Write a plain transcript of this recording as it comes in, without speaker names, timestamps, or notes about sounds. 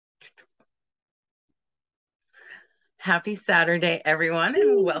Happy Saturday, everyone,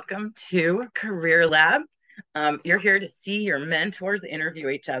 and welcome to Career Lab. You're here to see your mentors interview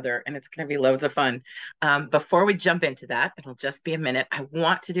each other, and it's going to be loads of fun. Before we jump into that, it'll just be a minute. I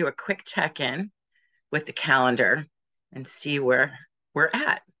want to do a quick check-in with the calendar and see where we're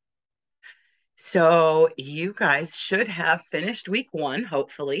at. So you guys should have finished week one,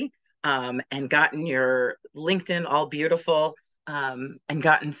 hopefully, and gotten your LinkedIn all beautiful, and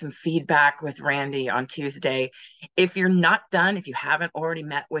gotten some feedback with Randy on Tuesday. If you're not done, if you haven't already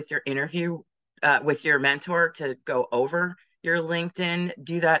met with your interview, with your mentor to go over your LinkedIn,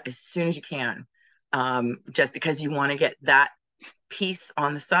 do that as soon as you can, just because you want to get that piece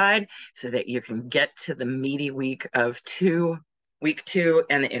on the side so that you can get to the meaty week two,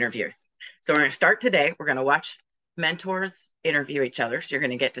 and the interviews. So we're going to start today. We're going to watch mentors interview each other. So you're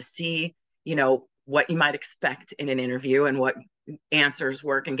going to get to see, what you might expect in an interview and what answers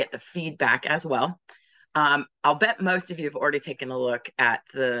work and get the feedback as well. I'll bet most of you have already taken a look at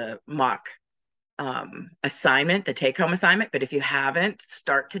the mock assignment, the take-home assignment. But if you haven't,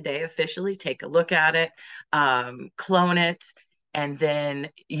 start today officially, take a look at it, clone it, and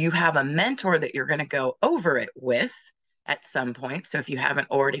then you have a mentor that you're going to go over it with at some point. So if you haven't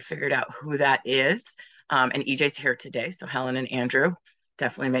already figured out who that is, and EJ's here today, so Helen and Andrew,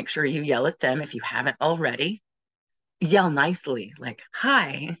 definitely make sure you yell at them if you haven't already. Yell nicely, like,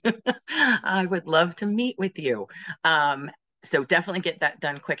 hi, I would love to meet with you. So definitely get that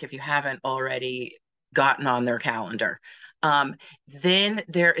done quick if you haven't already gotten on their calendar. Then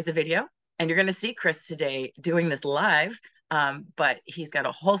there is a video, and you're going to see Chris today doing this live, but he's got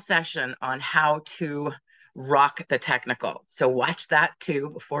a whole session on how to rock the technical. So watch that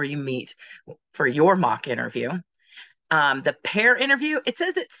too before you meet for your mock interview. The pair interview, it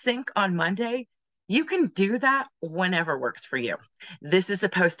says it's sync on Monday. You can do that whenever works for you. This is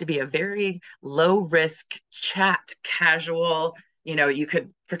supposed to be a very low risk chat, casual. You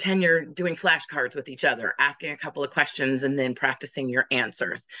could pretend you're doing flashcards with each other, asking a couple of questions and then practicing your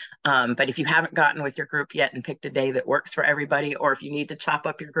answers. But if you haven't gotten with your group yet and picked a day that works for everybody, or if you need to chop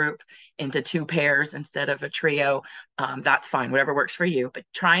up your group into two pairs instead of a trio, that's fine, whatever works for you. But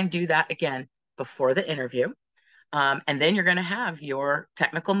try and do that again before the interview. And then you're going to have your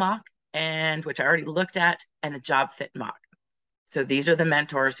technical mock, and which I already looked at, and the job fit mock. So these are the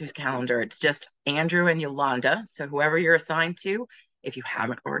mentors whose calendar. It's just Andrew and Yolanda. So whoever you're assigned to, if you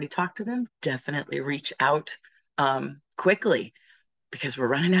haven't already talked to them, definitely reach out quickly because we're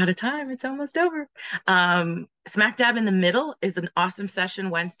running out of time. It's almost over. Smack dab in the middle is an awesome session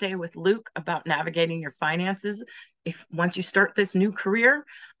Wednesday with Luke about navigating your finances once you start this new career.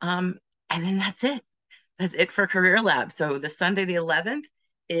 And then that's it. That's it for Career Lab. So the Sunday, the 11th,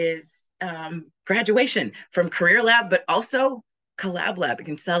 is graduation from Career Lab, but also Collab Lab. You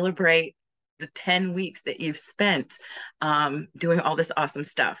can celebrate the 10 weeks that you've spent doing all this awesome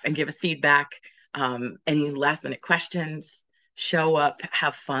stuff and give us feedback. Any last minute questions, show up,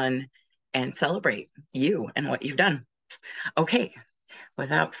 have fun, and celebrate you and what you've done. Okay,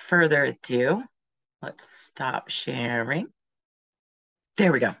 without further ado, let's stop sharing.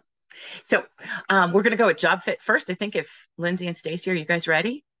 There we go. So we're going to go with job fit first. I think if Lindsay and Stacy, are you guys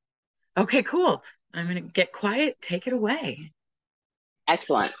ready? Okay, cool. I'm going to get quiet. Take it away.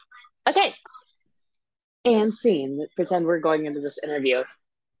 Excellent. Okay. And scene. Pretend we're going into this interview.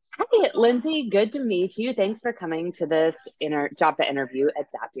 Hi, Lindsay. Good to meet you. Thanks for coming to this job fit interview at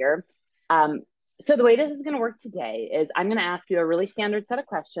Zapier. So the way this is going to work today is I'm going to ask you a really standard set of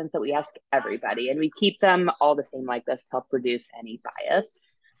questions that we ask everybody, and we keep them all the same like this to help reduce any bias.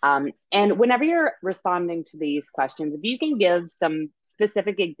 And whenever you're responding to these questions, if you can give some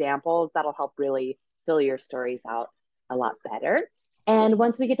specific examples, that'll help really fill your stories out a lot better. And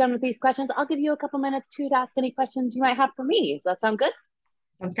once we get done with these questions, I'll give you a couple minutes to ask any questions you might have for me. Does that sound good?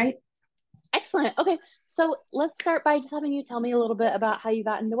 Sounds great. Excellent. Okay, so let's start by just having you tell me a little bit about how you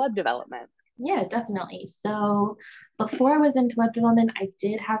got into web development. Yeah, definitely. So before I was into web development, I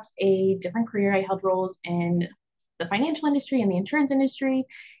did have a different career. I held roles in the financial industry and the insurance industry.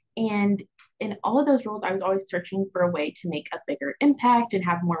 And in all of those roles, I was always searching for a way to make a bigger impact and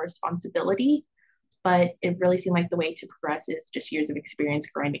have more responsibility. But it really seemed like the way to progress is just years of experience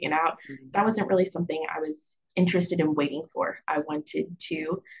grinding it out. That wasn't really something I was interested in waiting for. I wanted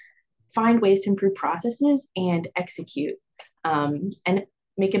to find ways to improve processes and execute and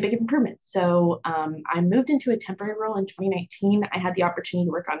make a big improvement. So I moved into a temporary role in 2019. I had the opportunity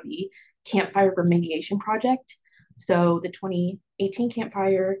to work on the campfire remediation project. So the 2018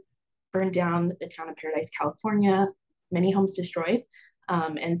 campfire burned down the town of Paradise, California, many homes destroyed.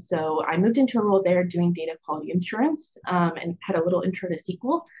 And so I moved into a role there doing data quality assurance and had a little intro to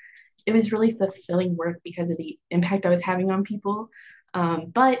SQL. it was really fulfilling work because of the impact I was having on people.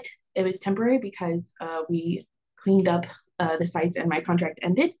 But it was temporary because we cleaned up the sites and my contract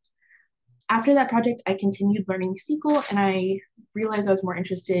ended. After that project, I continued learning SQL and I realized I was more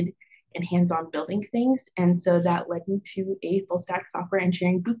interested in hands-on building things. And so that led me to a full stack software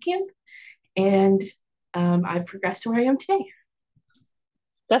engineering bootcamp. And I've progressed to where I am today.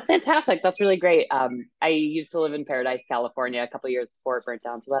 That's fantastic. That's really great. I used to live in Paradise, California, a couple of years before it burnt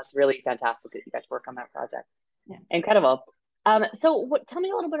down. So that's really fantastic that you got to work on that project. Yeah. Incredible. Tell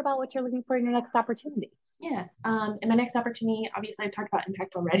me a little bit about what you're looking for in your next opportunity. Yeah. In my next opportunity, obviously I've talked about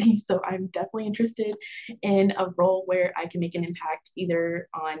impact already, so I'm definitely interested in a role where I can make an impact either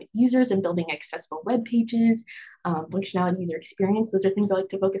on users and building accessible web pages, functionality, user experience. Those are things I like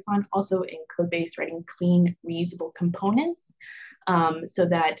to focus on. Also in code base, writing clean, reusable components, so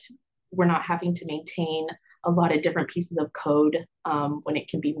that we're not having to maintain a lot of different pieces of code when it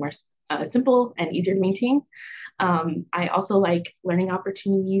can be more simple and easier to maintain. I also like learning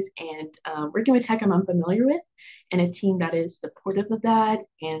opportunities and working with tech I'm unfamiliar with, and a team that is supportive of that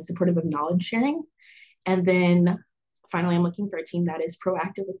and supportive of knowledge sharing. And then finally, I'm looking for a team that is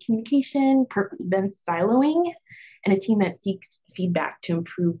proactive with communication, prevents siloing, and a team that seeks feedback to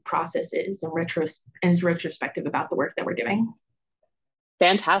improve processes and is retrospective about the work that we're doing.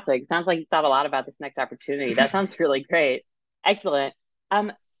 Fantastic. Sounds like you thought a lot about this next opportunity. That sounds really great. Excellent.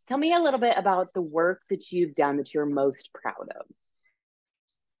 Tell me a little bit about the work that you've done that you're most proud of.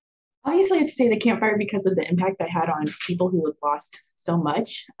 Obviously, I have to say the campfire because of the impact I had on people who have lost so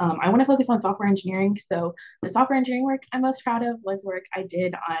much. I want to focus on software engineering. So the software engineering work I'm most proud of was work I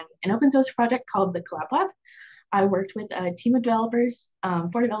did on an open source project called the Collab Lab. I worked with a team of developers,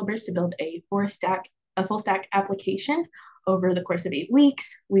 4 developers, to build a full stack application over the course of 8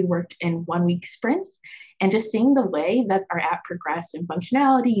 weeks. We worked in 1 week sprints, and just seeing the way that our app progressed in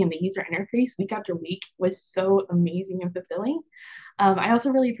functionality and the user interface week after week was so amazing and fulfilling. I also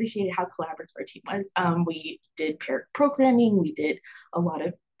really appreciated how collaborative our team was. We did pair programming, we did a lot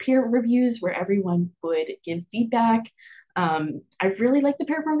of peer reviews where everyone would give feedback. I really like the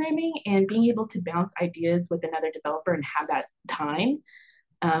pair programming and being able to bounce ideas with another developer and have that time.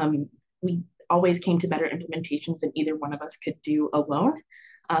 We always came to better implementations than either one of us could do alone.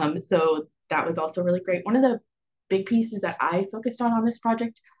 So that was also really great. One of the big pieces that I focused on this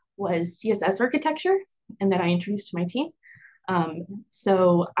project was CSS architecture and that I introduced to my team.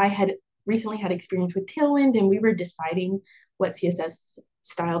 So I had recently had experience with Tailwind and we were deciding what CSS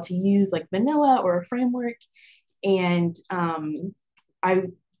style to use, like vanilla or a framework. And I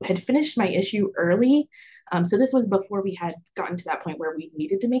had finished my issue early. So this was before we had gotten to that point where we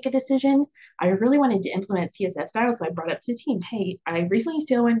needed to make a decision. I really wanted to implement CSS style, so I brought up to the team, hey, I recently used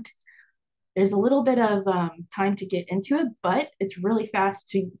Tailwind. There's a little bit of time to get into it, but it's really fast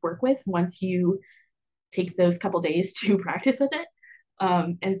to work with once you take those couple days to practice with it.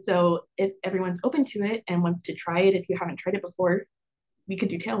 And so if everyone's open to it and wants to try it, if you haven't tried it before, we could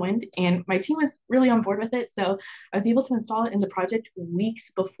do Tailwind. And my team was really on board with it. So I was able to install it in the project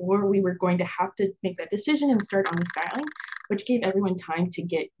weeks before we were going to have to make that decision and start on the styling, which gave everyone time to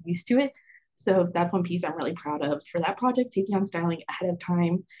get used to it. So that's one piece I'm really proud of for that project, taking on styling ahead of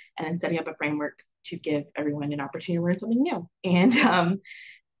time and then setting up a framework to give everyone an opportunity to learn something new. And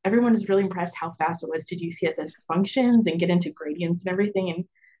everyone was really impressed how fast it was to do CSS functions and get into gradients and everything. And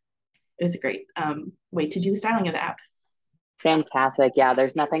it was a great way to do the styling of the app. Fantastic. Yeah,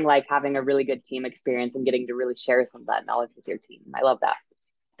 there's nothing like having a really good team experience and getting to really share some of that knowledge with your team. I love that.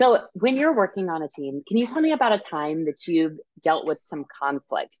 So when you're working on a team, can you tell me about a time that you've dealt with some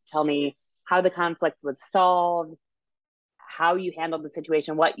conflict? Tell me how the conflict was solved, how you handled the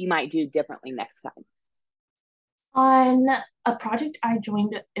situation, what you might do differently next time. On a project I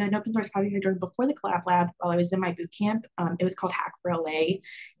joined, an open source project I joined before the Collab Lab while I was in my boot camp. It was called Hack for LA.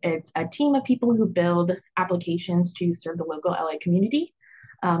 It's a team of people who build applications to serve the local LA community.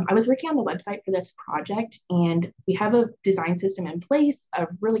 I was working on the website for this project, and we have a design system in place, a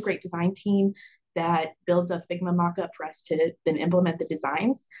really great design team that builds a Figma mockup for us to then implement the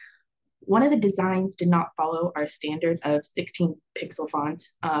designs. One of the designs did not follow our standard of 16 pixel font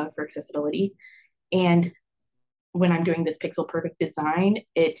for accessibility. And when I'm doing this pixel perfect design,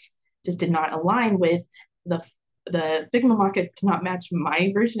 it just did not align with the Figma mockup did not match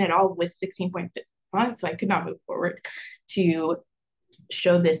my version at all with 16-point font, so I could not move forward to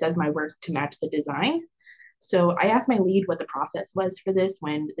show this as my work to match the design. So I asked my lead what the process was for this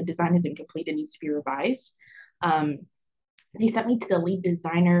when the design is incomplete and needs to be revised. They sent me to the lead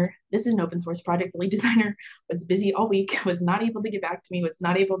designer. This is an open source project. The lead designer was busy all week, was not able to get back to me, was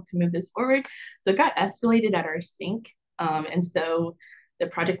not able to move this forward. So it got escalated at our sync. And so the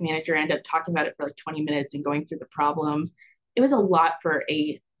project manager ended up talking about it for like 20 minutes and going through the problem. It was a lot for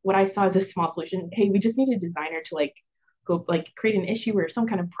what I saw as a small solution. Hey, we just need a designer to like go like create an issue or some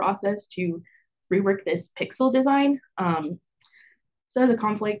kind of process to rework this pixel design. So as a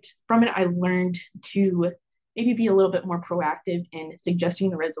conflict from it, I learned to maybe be a little bit more proactive in suggesting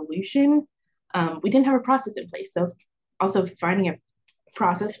the resolution. We didn't have a process in place, so also finding a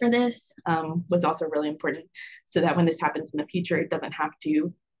process for this was also really important, so that when this happens in the future, it doesn't have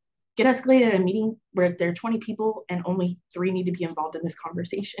to get escalated at a meeting where there are 20 people and only 3 need to be involved in this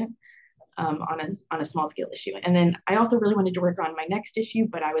conversation on a small scale issue. And then I also really wanted to work on my next issue,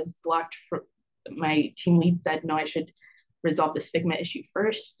 but I was blocked for my team lead said, no, I should resolve this Figma issue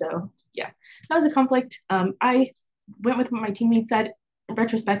first. So yeah, that was a conflict. I went with what my team lead said.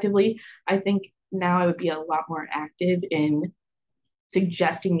 Retrospectively, I think now I would be a lot more active in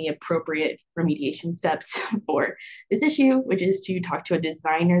suggesting the appropriate remediation steps for this issue, which is to talk to a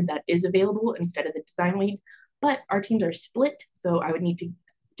designer that is available instead of the design lead. But our teams are split, so I would need to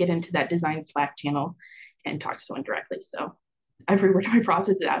get into that design Slack channel and talk to someone directly. So I've reworked my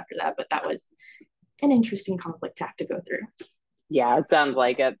processes after that, but that was an interesting conflict to have to go through. Yeah, it sounds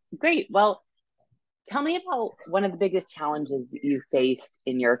like it. Great. Well, tell me about one of the biggest challenges you faced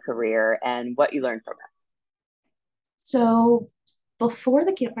in your career and what you learned from it. So before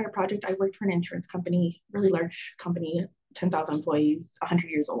the Campfire project, I worked for an insurance company, really large company, 10,000 employees, 100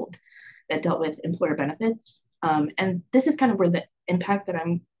 years old, that dealt with employer benefits. And this is kind of where the impact that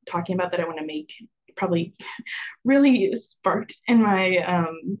I'm talking about that I want to make probably really sparked in my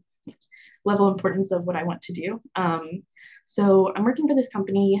level of importance of what I want to do. So I'm working for this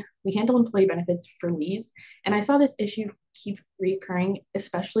company. We handle employee benefits for leaves. And I saw this issue keep reoccurring,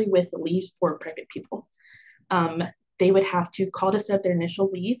 especially with leaves for pregnant people. They would have to call to set up their initial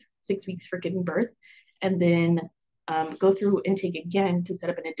leave, 6 weeks for giving birth, and then go through intake again to set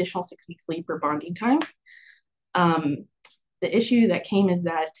up an additional 6 weeks leave for bonding time. The issue that came is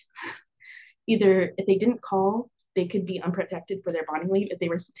that either if they didn't call, they could be unprotected for their bonding leave if they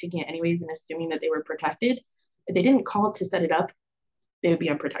were still taking it anyways and assuming that they were protected. If they didn't call to set it up, they would be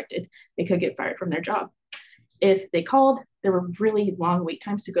unprotected. They could get fired from their job. If they called, there were really long wait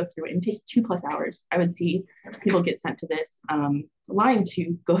times to go through intake, 2+ hours. I would see people get sent to this line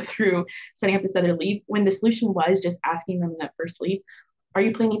to go through setting up this other leave when the solution was just asking them in that first leave, are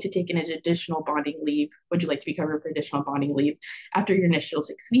you planning to take an additional bonding leave? Would you like to be covered for additional bonding leave after your initial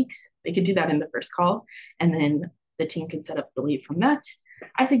 6 weeks? They could do that in the first call, and then the team could set up the leave from that.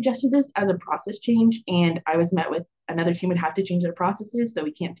 I suggested this as a process change, and I was met with another team would have to change their processes, so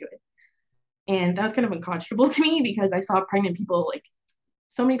we can't do it. And that was kind of unconscionable to me because I saw pregnant people, like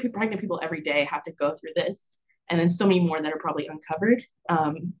so many pregnant people every day have to go through this, and then so many more that are probably uncovered.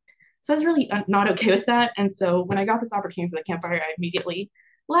 So I was really not okay with that. And so when I got this opportunity for the Campfire, I immediately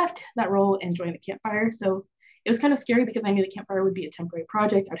left that role and joined the Campfire. So it was kind of scary because I knew the Campfire would be a temporary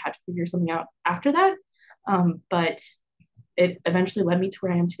project. I'd have to figure something out after that. But it eventually led me to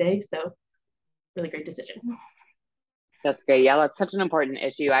where I am today. So really great decision. That's great. Yeah, that's such an important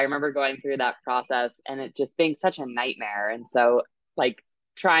issue. I remember going through that process and it just being such a nightmare. And so like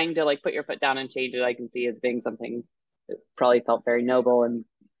trying to like put your foot down and change it, I can see as being something that probably felt very noble, and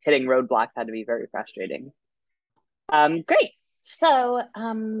hitting roadblocks had to be very frustrating. Great. So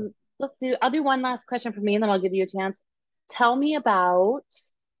I'll do one last question for me and then I'll give you a chance. Tell me about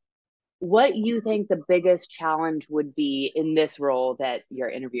what you think the biggest challenge would be in this role that you're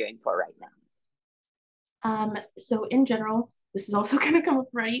interviewing for right now. So in general, this is also going to come up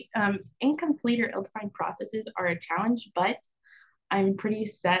right. Incomplete or ill-defined processes are a challenge, but I'm pretty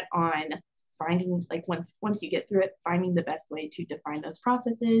set on finding, like once you get through it, finding the best way to define those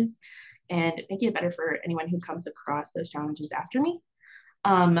processes and making it better for anyone who comes across those challenges after me.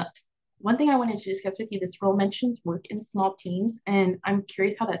 One thing I wanted to discuss with you, this role mentions work in small teams, and I'm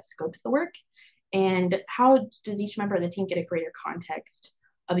curious how that scopes the work and how does each member of the team get a greater context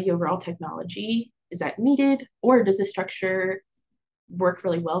of the overall technology? Is that needed, or does the structure work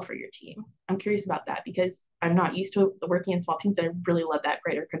really well for your team? I'm curious about that because I'm not used to working in small teams. I really love that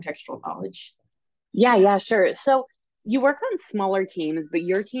greater contextual knowledge. Yeah, sure. So you work on smaller teams, but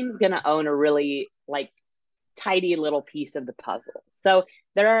your team's going to own a really like tidy little piece of the puzzle. So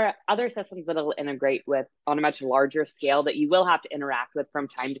there are other systems that it'll integrate with on a much larger scale that you will have to interact with from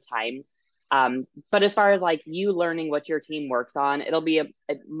time to time. But as far as like you learning what your team works on, it'll be a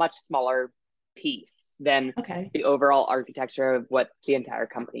much smaller piece than the overall architecture of what the entire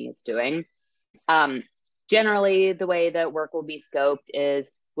company is doing. Generally, the way that work will be scoped is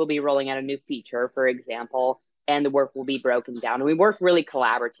we'll be rolling out a new feature, for example, and the work will be broken down. And we work really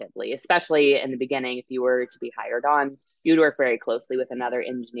collaboratively, especially in the beginning if you were to be hired on. you'd work very closely with another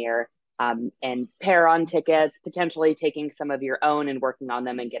engineer and pair on tickets, potentially taking some of your own and working on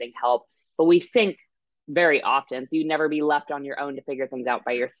them and getting help. But we sync very often, so you'd never be left on your own to figure things out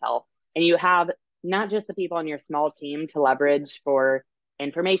by yourself. And you have not just the people on your small team to leverage for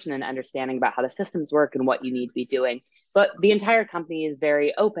information and understanding about how the systems work and what you need to be doing, but the entire company is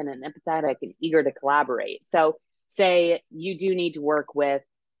very open and empathetic and eager to collaborate. So say you do need to work with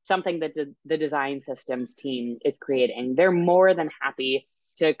something that the design systems team is creating, they're more than happy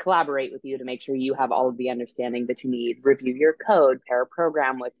to collaborate with you to make sure you have all of the understanding that you need, review your code, pair a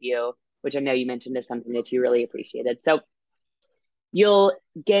program with you, which I know you mentioned is something that you really appreciated. So you'll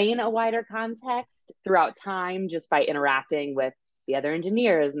gain a wider context throughout time just by interacting with the other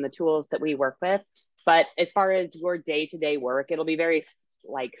engineers and the tools that we work with. But as far as your day-to-day work, it'll be very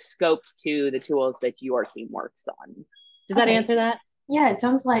like scoped to the tools that your team works on. Does that answer that? Yeah, it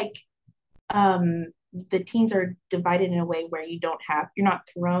sounds like the teams are divided in a way where you're not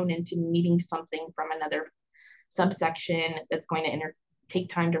thrown into needing something from another subsection that's going to take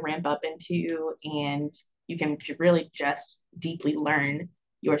time to ramp up into, and you can really just deeply learn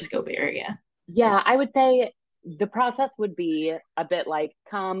your scope area. Yeah, I would say the process would be a bit like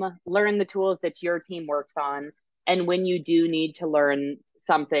come learn the tools that your team works on. And when you do need to learn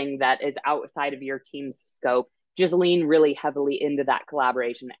something that is outside of your team's scope, just lean really heavily into that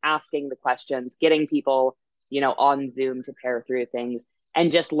collaboration, asking the questions, getting people, on Zoom to pair through things,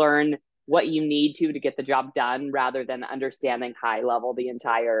 and just learn what you need to get the job done rather than understanding high level the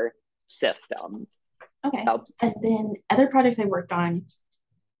entire system. Okay. So, and then other projects I worked on,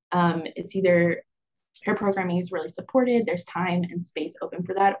 it's either pair programming is really supported, there's time and space open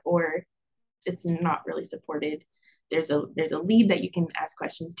for that, or it's not really supported. There's a lead that you can ask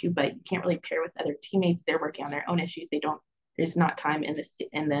questions to, but you can't really pair with other teammates. They're working on their own issues. There's not time in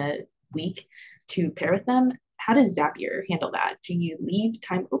the week to pair with them. How does Zapier handle that? Do you leave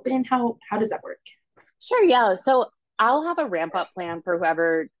time open? How does that work? Sure, yeah. So I'll have a ramp up plan for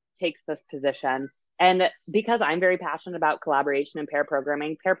whoever takes this position. And because I'm very passionate about collaboration and pair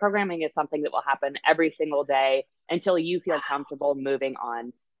programming is something that will happen every single day until you feel comfortable moving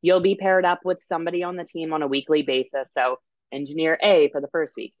on. You'll be paired up with somebody on the team on a weekly basis. So engineer A for the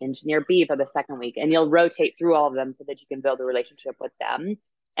first week, engineer B for the second week, and you'll rotate through all of them so that you can build a relationship with them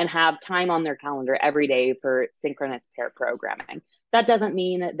and have time on their calendar every day for synchronous pair programming. That doesn't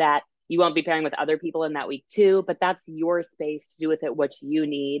mean that you won't be pairing with other people in that week too, but that's your space to do with it what you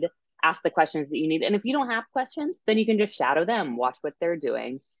need. Ask the questions that you need. And if you don't have questions, then you can just shadow them, watch what they're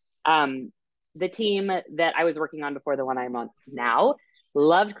doing. The team that I was working on before the one I'm on now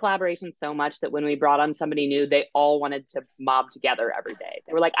loved collaboration so much that when we brought on somebody new, they all wanted to mob together every day.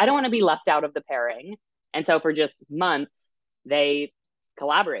 They were like, I don't want to be left out of the pairing. And so for just months, they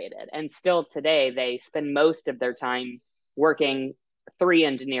collaborated. And still today, they spend most of their time working 3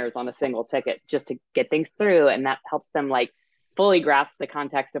 engineers on a single ticket just to get things through. And that helps them like fully grasp the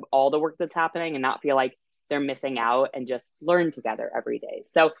context of all the work that's happening and not feel like they're missing out and just learn together every day.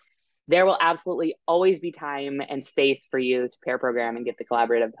 So there will absolutely always be time and space for you to pair program and get the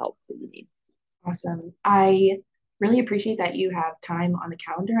collaborative help that you need. Awesome. I really appreciate that you have time on the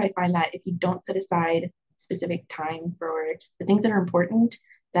calendar. I find that if you don't set aside specific time for the things that are important,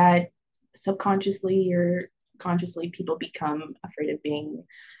 that subconsciously or consciously people become afraid of being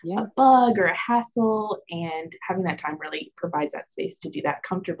a bug or a hassle, and having that time really provides that space to do that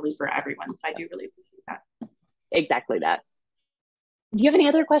comfortably for everyone. So I do really appreciate that. Exactly that. Do you have any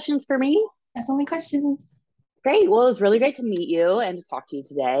other questions for me? That's all my questions. Great. Well, it was really great to meet you and to talk to you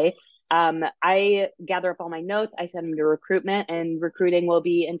today. I gather up all my notes. I send them to recruitment, and recruiting will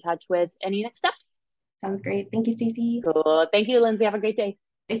be in touch with any next steps. Sounds great. Thank you, Stacey. Cool. Thank you, Lindsay. Have a great day.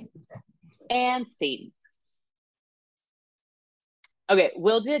 Bye. And scene. Okay,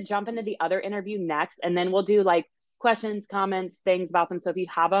 we'll jump into the other interview next, and then we'll do like questions, comments, things about them. So if you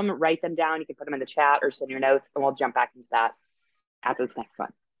have them, write them down. You can put them in the chat or send your notes, and we'll jump back into that after this next one.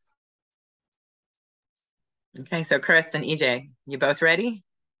 Okay, so Chris and EJ, you both ready?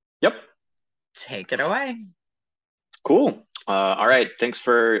 Yep. Take it away. Cool. All right. Thanks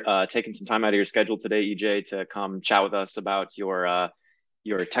for taking some time out of your schedule today, EJ, to come chat with us about your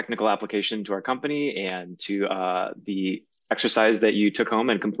technical application to our company and to the exercise that you took home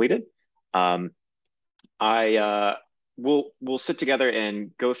and completed. We'll sit together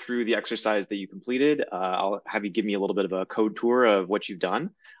and go through the exercise that you completed. I'll have you give me a little bit of a code tour of what you've done.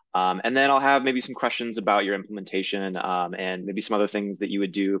 And then I'll have maybe some questions about your implementation and maybe some other things that you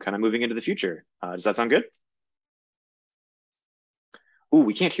would do kind of moving into the future. Does that sound good? Ooh,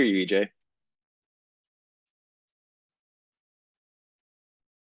 we can't hear you, EJ.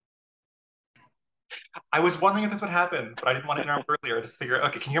 I was wondering if this would happen, but I didn't want to interrupt earlier. Just figure,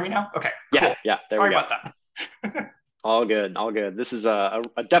 okay, can you hear me now? Okay, Yeah, cool. yeah, there Sorry we go. about that. All good, all good. This is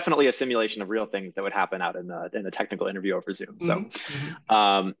definitely a simulation of real things that would happen out in a technical interview over Zoom. So,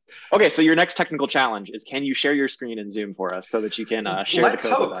 okay, so your next technical challenge is, can you share your screen in Zoom for us so that you can share Let's the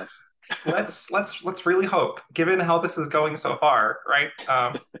code hope. with us? Let's really hope, given how this is going so far, right?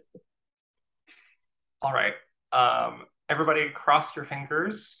 All right. Everybody cross your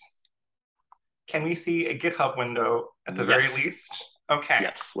fingers. Can we see a GitHub window at the very least? Okay.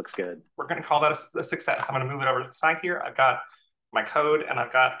 Yes, looks good. We're going to call that a success. I'm going to move it over to the side here. I've got my code and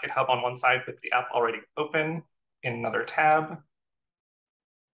I've got GitHub on one side with the app already open in another tab.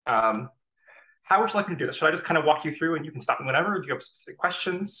 How would you like me to do this? Should I just kind of walk you through and you can stop me whenever? Do you have specific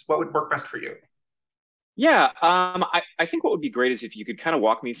questions? What would work best for you? Yeah, I think what would be great is if you could kind of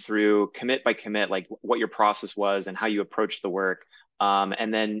walk me through commit by commit, like what your process was and how you approached the work.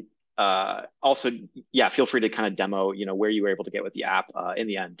 And then also, yeah, feel free to kind of demo, where you were able to get with the app in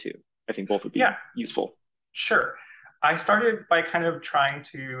the end too. I think both would be useful. Sure. I started by kind of trying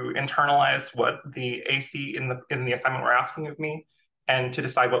to internalize what the AC in the assignment were asking of me, and to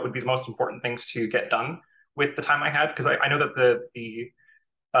decide what would be the most important things to get done with the time I had, because I know that the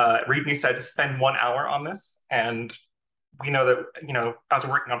README said to spend 1 hour on this, and we know that as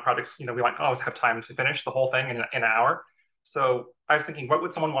we're working on projects, we might not always have time to finish the whole thing in an hour. So I was thinking, what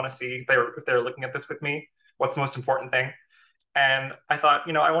would someone want to see if they're looking at this with me? What's the most important thing? And I thought,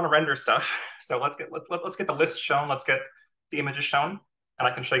 I want to render stuff. So let's get the list shown. Let's get the images shown, and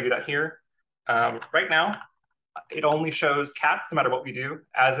I can show you that here. Right now, it only shows cats, no matter what we do,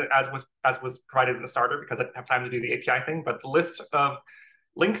 as was provided in the starter, because I didn't have time to do the API thing. But the list of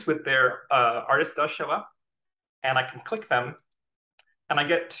links with their artist does show up, and I can click them, and I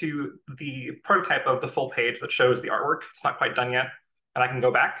get to the prototype of the full page that shows the artwork. It's not quite done yet, and I can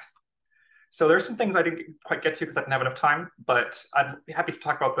go back. So there's some things I didn't quite get to because I didn't have enough time, but I'd be happy to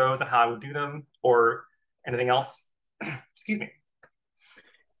talk about those and how I would do them or anything else. Excuse me.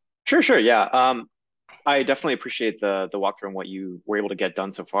 Sure, yeah. I definitely appreciate the walkthrough and what you were able to get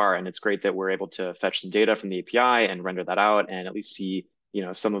done so far, and it's great that we're able to fetch some data from the API and render that out, and at least see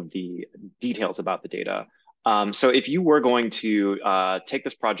some of the details about the data. So if you were going to take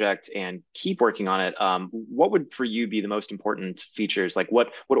this project and keep working on it, what would for you be the most important features? Like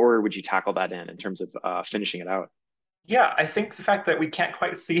what order would you tackle that in terms of finishing it out? Yeah, I think the fact that we can't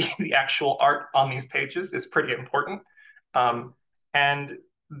quite see the actual art on these pages is pretty important. And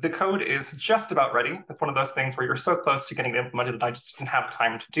the code is just about ready. It's one of those things where you're so close to getting it implemented that I just didn't have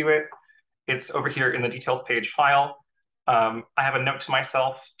time to do it. It's over here in the details page file. I have a note to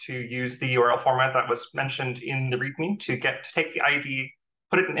myself to use the URL format that was mentioned in the README to take the ID,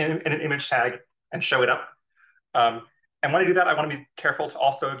 put it in an image tag, and show it up. And when I do that, I want to be careful to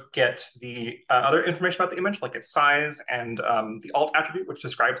also get the other information about the image, like its size and the alt attribute, which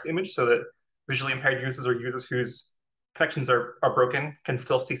describes the image, so that visually impaired users or users whose connections are broken can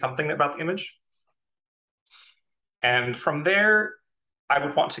still see something about the image. And from there, I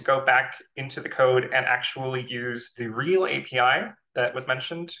would want to go back into the code and actually use the real API that was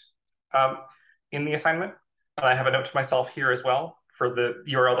mentioned in the assignment. And I have a note to myself here as well for the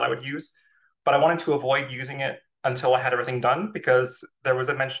URL that I would use. But I wanted to avoid using it until I had everything done, because there was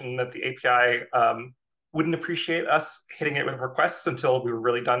a mention that the API wouldn't appreciate us hitting it with requests until we were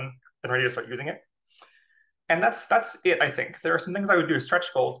really done and ready to start using it. And that's it, I think. There are some things I would do as stretch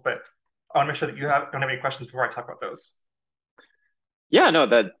goals, but I want to make sure that you don't have any questions before I talk about those. Yeah, no,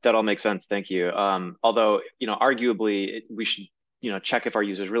 that all makes sense. Thank you. Although, arguably we should, check if our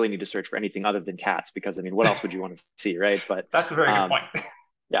users really need to search for anything other than cats, because what else would you want to see, right? But that's a very good point.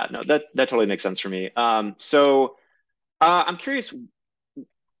 Yeah, no, that totally makes sense for me. So I'm curious,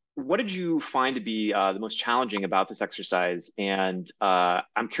 what did you find to be the most challenging about this exercise? And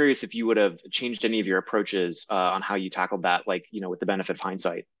I'm curious if you would have changed any of your approaches on how you tackled that, like, with the benefit of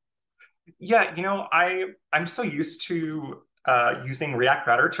hindsight. Yeah, I'm so used to using React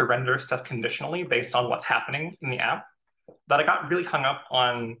Router to render stuff conditionally based on what's happening in the app that I got really hung up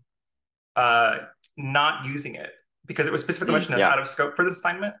on not using it, because it was specifically mentioned as out of scope for this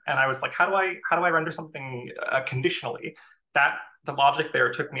assignment. And I was like, how do I render something conditionally? That the logic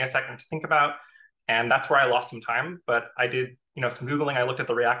there took me a second to think about, and that's where I lost some time. But I did, some Googling. I looked at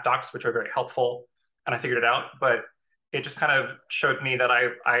the React docs, which are very helpful, and I figured it out. But it just kind of showed me that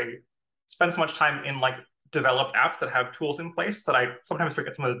I spend so much time in like developed apps that have tools in place that I sometimes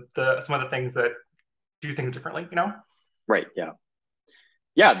forget some of the things that do things differently, Right, yeah.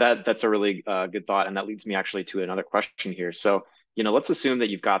 Yeah, that's a really good thought. And that leads me actually to another question here. So, let's assume that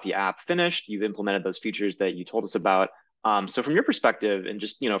you've got the app finished, you've implemented those features that you told us about. So from your perspective and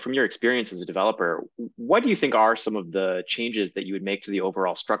just, from your experience as a developer, what do you think are some of the changes that you would make to the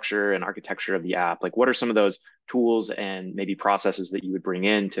overall structure and architecture of the app? Like what are some of those tools and maybe processes that you would bring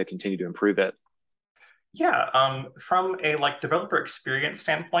in to continue to improve it? Yeah, from a developer experience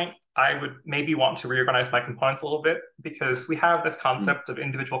standpoint, I would maybe want to reorganize my components a little bit because we have this Mm. concept of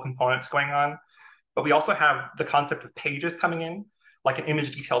individual components going on, but we also have the concept of pages coming in. Like an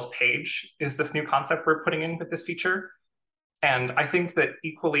image details page is this new concept we're putting in with this feature. And I think that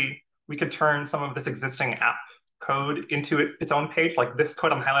equally, we could turn some of this existing app code into its own page. Like this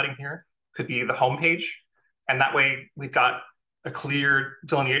code I'm highlighting here could be the home page. And that way we've got a clear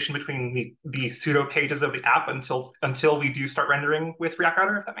delineation between the pseudo pages of the app until we do start rendering with React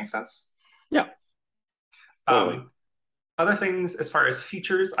Router, if that makes sense. Yeah, totally. Other things as far as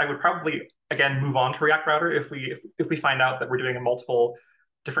features, I would probably again move on to React Router if we find out that we're doing multiple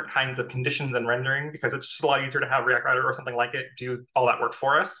different kinds of conditions and rendering, because it's just a lot easier to have React Router or something like it do all that work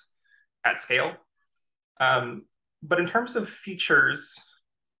for us at scale. But in terms of features,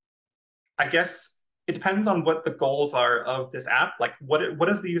 I guess it depends on what the goals are of this app. Like what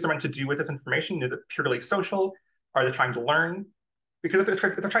is the user meant to do with this information? Is it purely social? Are they trying to learn? Because if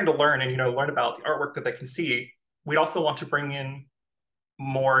they're trying to learn and learn about the artwork that they can see, we'd also want to bring in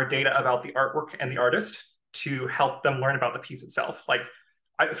more data about the artwork and the artist to help them learn about the piece itself. Like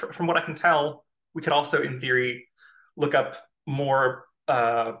from what I can tell, we could also, in theory, look up more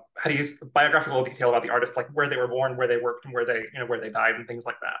how to use biographical detail about the artist, like where they were born, where they worked, and where they died, and things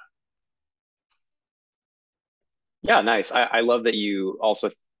like that. Yeah, nice. I love that you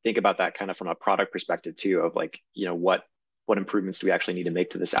also think about that kind of from a product perspective too, of like, what improvements do we actually need to make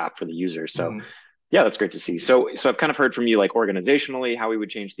to this app for the user? So yeah, that's great to see. So I've kind of heard from you like organizationally how we would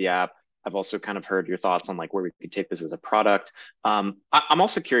change the app. I've also kind of heard your thoughts on like where we could take this as a product. I'm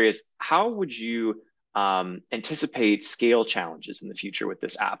also curious, how would you anticipate scale challenges in the future with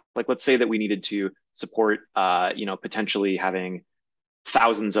this app? Like, let's say that we needed to support, potentially having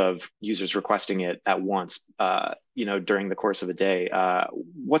thousands of users requesting it at once, during the course of a day.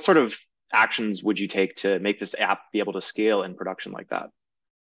 What sort of actions would you take to make this app be able to scale in production like that?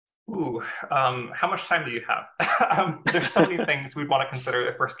 Ooh, how much time do you have? There's so many things we'd want to consider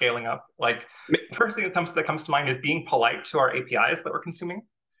if we're scaling up. Like the first thing that comes to mind is being polite to our APIs that we're consuming.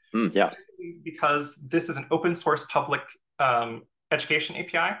 Yeah. Because this is an open source public education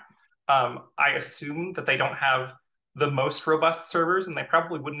API. I assume that they don't have the most robust servers, and they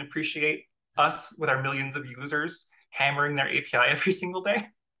probably wouldn't appreciate us with our millions of users hammering their API every single day.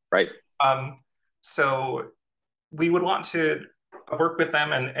 Right. So we would want to work with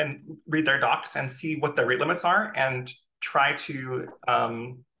them and read their docs and see what the rate limits are and try to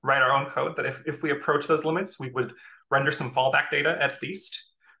write our own code that if we approach those limits, we would render some fallback data at least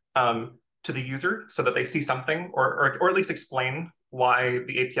to the user so that they see something or at least explain why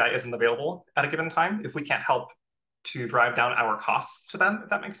the API isn't available at a given time if we can't help to drive down our costs to them, if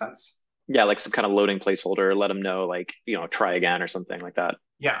that makes sense. Yeah, like some kind of loading placeholder, let them know, like, try again or something like that.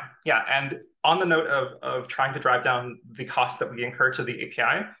 Yeah. And on the note of trying to drive down the cost that we incur to the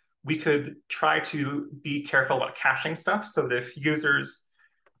API, we could try to be careful about caching stuff so that if users,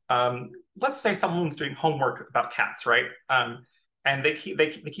 let's say someone's doing homework about cats, right? And they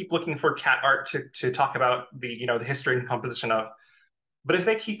keep looking for cat art to talk about the history and composition of. But if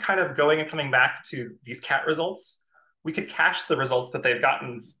they keep kind of going and coming back to these cat results, we could cache the results that they've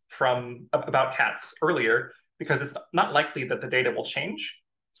gotten from about cats earlier because it's not likely that the data will change.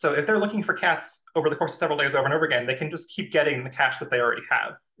 So if they're looking for cats over the course of several days over and over again, they can just keep getting the cache that they already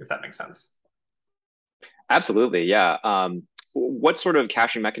have, if that makes sense. Absolutely, yeah. What sort of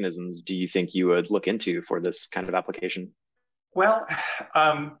caching mechanisms do you think you would look into for this kind of application? Well,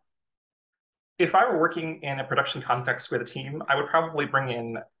 if I were working in a production context with a team, I would probably bring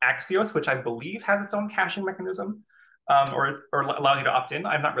in Axios, which I believe has its own caching mechanism, or allows you to opt in.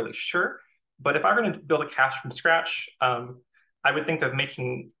 I'm not really sure. But if I were going to build a cache from scratch, I would think of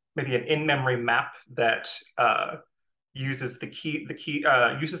making maybe an in-memory map that uses the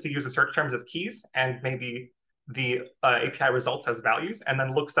user search terms as keys and maybe the API results as values, and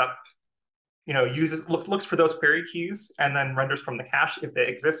then looks up, looks for those query keys and then renders from the cache if they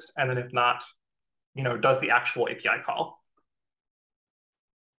exist, and then if not, does the actual API call.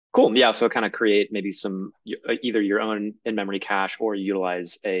 Cool. Yeah. So kind of create maybe some either your own in-memory cache or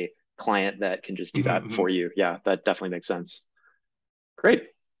utilize a client that can just do that for you. Yeah, that definitely makes sense. Great.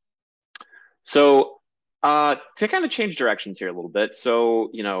 So to kind of change directions here a little bit. So,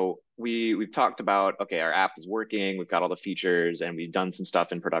 we've talked about, okay, our app is working, we've got all the features and we've done some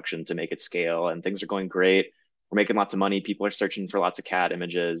stuff in production to make it scale and things are going great. we're making lots of money. People are searching for lots of cat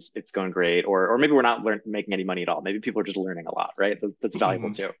images. It's going great. Or maybe we're not making any money at all. Maybe people are just learning a lot, right? That's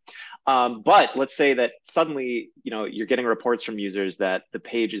valuable too. But let's say that suddenly, you're getting reports from users that the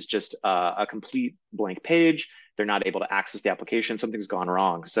page is just a complete blank page. They're not able to access the application. Something's gone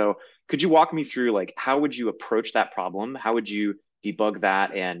wrong. So could you walk me through, like, how would you approach that problem? How would you debug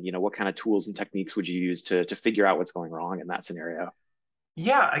that? And, what kind of tools and techniques would you use to figure out what's going wrong in that scenario?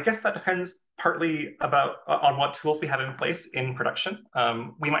 Yeah, I guess that depends partly about on what tools we have in place in production.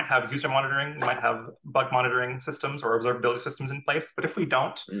 We might have user monitoring, we might have bug monitoring systems or observability systems in place. But if we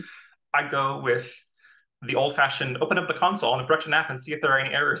don't, I go with the old-fashioned open up the console on a production app and see if there are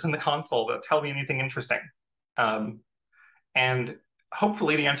any errors in the console that tell me anything interesting. And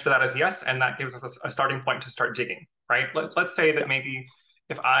hopefully the answer to that is yes, and that gives us a starting point to start digging, right? Let's say that maybe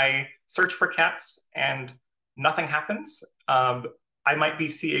if I search for cats and nothing happens, I might be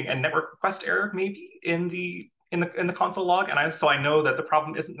seeing a network request error maybe in the console log, and so I know that the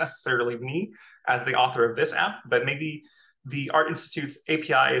problem isn't necessarily me as the author of this app, but maybe the Art Institute's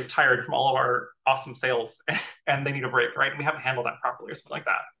API is tired from all of our awesome sales and they need a break, right? And we haven't handled that properly or something like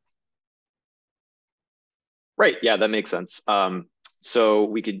that. Right. Yeah, that makes sense. So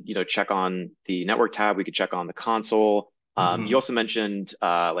we could, check on the network tab. We could check on the console. You also mentioned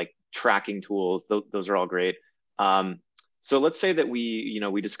like tracking tools. Those are all great. So let's say that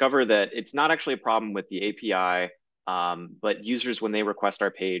we discover that it's not actually a problem with the API, but users, when they request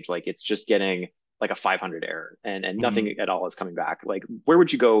our page, like it's just getting like a 500 error and nothing at all is coming back. Like, where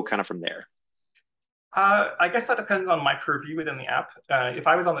would you go kind of from there? I guess that depends on my purview within the app. If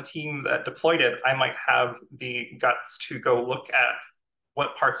I was on the team that deployed it, I might have the guts to go look at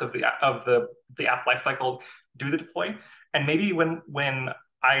what parts of the app lifecycle do the deploy, and maybe when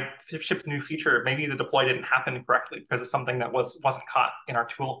I shipped a new feature, maybe the deploy didn't happen correctly because of something that wasn't caught in our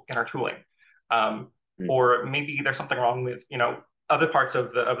tooling, or maybe there's something wrong with other parts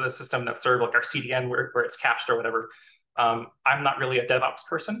of the system that serve like our CDN where it's cached or whatever. I'm not really a DevOps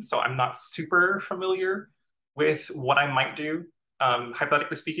person, so I'm not super familiar with what I might do,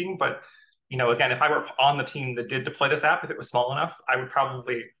 hypothetically speaking. But again, if I were on the team that did deploy this app, if it was small enough, I would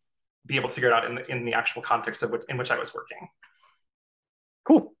probably be able to figure it out in the actual context in which I was working.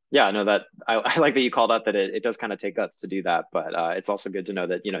 Cool. Yeah, no, that I like that you called out that it does kind of take guts to do that, but it's also good to know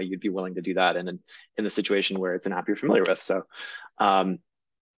that you'd be willing to do that in the situation where it's an app you're familiar with. So,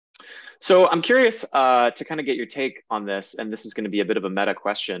 so I'm curious to kind of get your take on this, and this is going to be a bit of a meta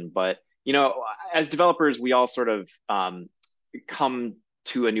question, but as developers, we all sort of come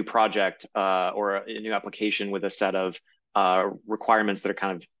to a new project or a new application with a set of requirements that are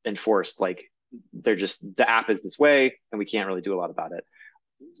kind of enforced. Like the app is this way, and we can't really do a lot about it.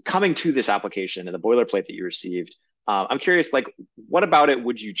 Coming to this application and the boilerplate that you received, I'm curious, like, what about it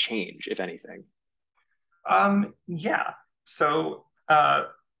would you change, if anything? Yeah. So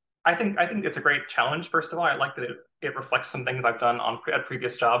I think it's a great challenge. First of all, I like that it reflects some things I've done at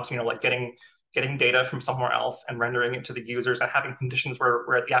previous jobs. Like getting data from somewhere else and rendering it to the users and having conditions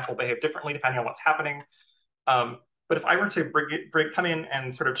where the app will behave differently depending on what's happening. But if I were to come in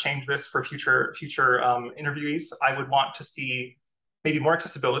and sort of change this for future interviewees, I would want to see maybe more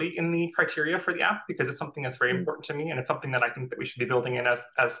accessibility in the criteria for the app, because it's something that's very important to me, and it's something that I think that we should be building in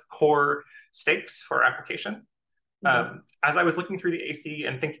as core stakes for our application. As I was looking through the AC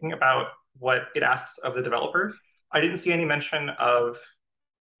and thinking about what it asks of the developer, I didn't see any mention of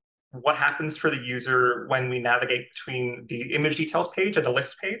what happens for the user when we navigate between the image details page and the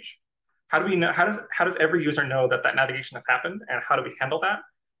list page. How do we know? How does every user know that navigation has happened, and how do we handle that?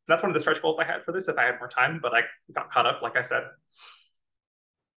 And that's one of the stretch goals I had for this if I had more time, but I got caught up, like I said.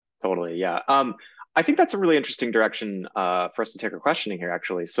 Totally, yeah. I think that's a really interesting direction for us to take our questioning here,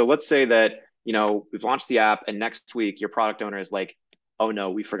 actually. So let's say that we've launched the app, and next week your product owner is like, "Oh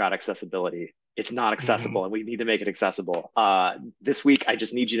no, we forgot accessibility. It's not accessible, and we need to make it accessible. This week, I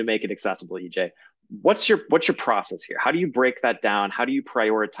just need you to make it accessible, EJ." What's your process here? How do you break that down? How do you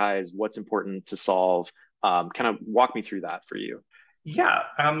prioritize what's important to solve? Kind of walk me through that for you. Yeah,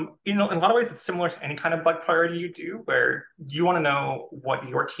 in a lot of ways, it's similar to any kind of bug priority you do, where you want to know what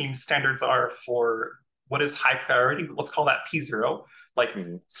your team's standards are for what is high priority. Let's call that P0. Like,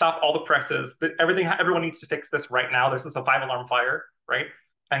 stop all the presses. Everyone needs to fix this right now. This is a 5-alarm fire, right?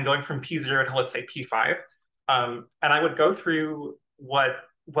 And going from P0 to, let's say, P5. And I would go through what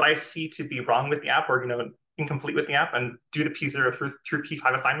I see to be wrong with the app, or incomplete with the app, and do the P0 through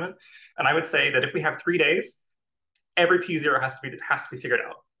P5 assignment. And I would say that if we have 3 days, every P0 has to be figured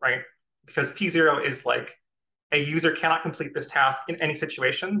out, right? Because P0 is like, a user cannot complete this task in any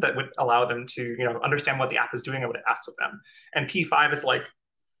situation that would allow them to understand what the app is doing and what it asks of them. And P5 is like,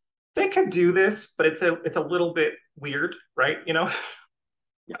 they could do this, but it's a little bit weird, right? You know?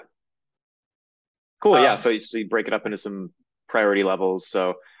 Yeah. Cool. Yeah. Um, So you break it up into some priority levels.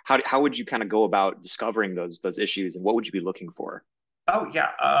 So how would you kind of go about discovering those issues, and what would you be looking for? oh yeah.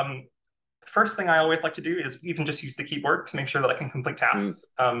 First thing I always like to do is even just use the keyboard to make sure that I can complete Mm. tasks.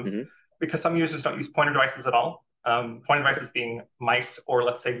 Hmm. Because some users don't use pointer devices at all. Pointer Right. devices being mice, or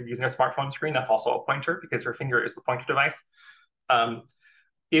let's say you're using a smartphone screen, that's also a pointer because your finger is the pointer device. Um,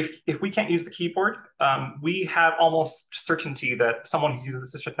 if we can't use the keyboard, we have almost certainty that someone who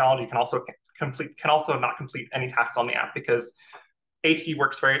uses this technology can also not complete any tasks on the app, because AT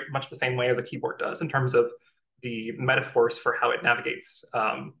works very much the same way as a keyboard does in terms of the metaphors for how it navigates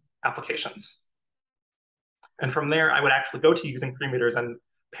applications. And from there, I would actually go to using free meters and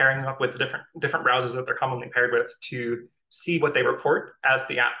pairing them up with the different browsers that they're commonly paired with to see what they report as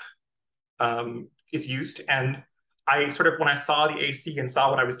the app is used. And I sort of, when I saw the AC and saw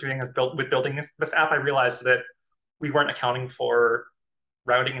what I was doing with building this app, I realized that we weren't accounting for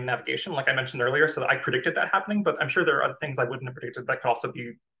routing and navigation, like I mentioned earlier. So I predicted that happening, but I'm sure there are other things I wouldn't have predicted that could also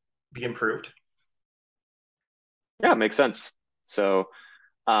be improved. Yeah, makes sense. So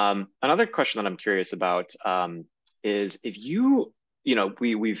another question that I'm curious about is if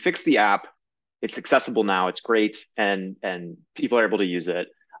we fixed the app, it's accessible now, it's great, and people are able to use it.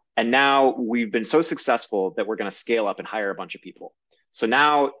 And now we've been so successful that we're going to scale up and hire a bunch of people. So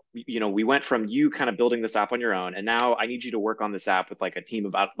now, we went from you kind of building this app on your own, and now I need you to work on this app with like a team of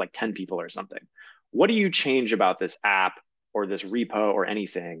about like 10 people or something. What do you change about this app or this repo or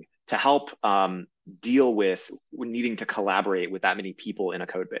anything to help deal with needing to collaborate with that many people in a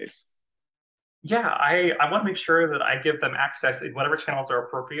code base? Yeah, I want to make sure that I give them access in whatever channels are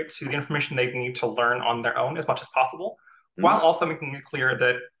appropriate to the information they need to learn on their own as much as possible, while Mm. also making it clear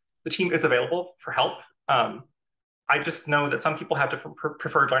that the team is available for help. Um, I just know that some people have different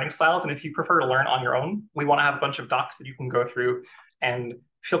preferred learning styles, and if you prefer to learn on your own, we want to have a bunch of docs that you can go through and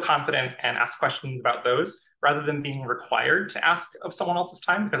feel confident and ask questions about those, rather than being required to ask of someone else's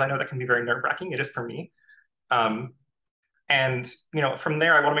time, because I know that can be very nerve-wracking. It is for me. Um, and from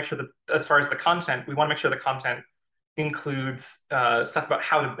there, I want to make sure that as far as the content, we want to make sure the content includes stuff about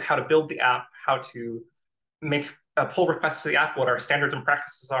how to build the app, how to make pull requests to the app, what our standards and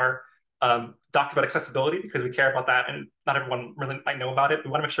practices are, docs about accessibility because we care about that, and not everyone really might know about it. We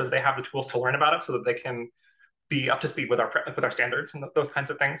want to make sure that they have the tools to learn about it so that they can be up to speed with our standards and those kinds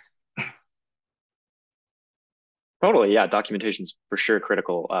of things. Totally, yeah. Documentation's for sure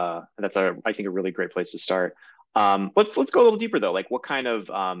critical. That's I think a really great place to start. Let's go a little deeper though. Like, what kind of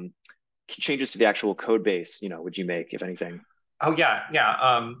changes to the actual code base, would you make, if anything? Oh yeah,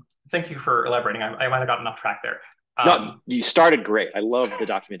 yeah. Thank you for elaborating. I might have gotten off track there. No, you started great. I love the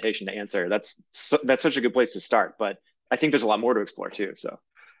documentation to answer. That's such a good place to start. But I think there's a lot more to explore too. So.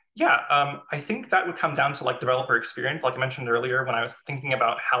 Yeah, I think that would come down to like developer experience, like I mentioned earlier when I was thinking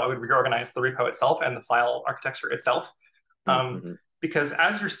about how I would reorganize the repo itself and the file architecture itself. Um, Mm-hmm. because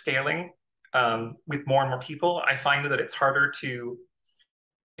as you're scaling with more and more people, I find that it's harder to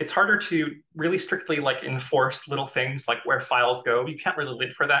really strictly like enforce little things like where files go. You can't really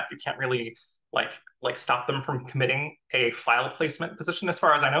live for that. You can't really like stop them from committing a file placement position. As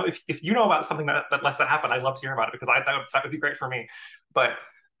far as I know, if you know about something that lets that happen, I'd love to hear about it because that would be great for me. But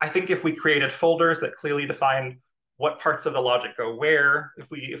I think if we created folders that clearly define what parts of the logic go where,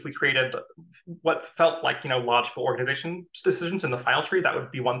 if we created what felt like logical organization decisions in the file tree, that would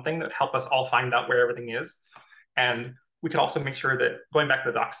be one thing that would help us all find out where everything is. And we could also make sure that, going back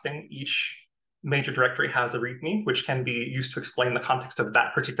to the docs thing, each major directory has a README, which can be used to explain the context of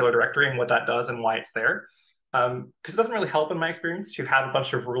that particular directory and what that does and why it's there. Because it doesn't really help in my experience to have a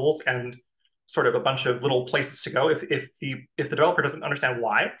bunch of rules and sort of a bunch of little places to go if the developer doesn't understand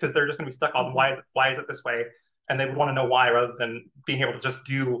why, because they're just going to be stuck on why is it this way, and they would want to know why rather than being able to just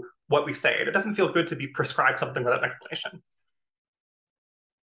do what we say. It doesn't feel good to be prescribed something without an explanation.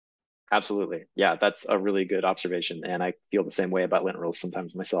 Absolutely. Yeah, that's a really good observation. And I feel the same way about lint rules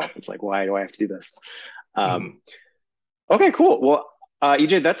sometimes myself. It's like, why do I have to do this? Um, Mhm. okay, cool. Well,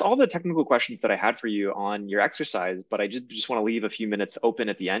 EJ, that's all the technical questions that I had for you on your exercise, but I just want to leave a few minutes open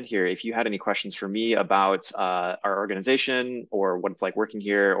at the end here. If you had any questions for me about our organization or what it's like working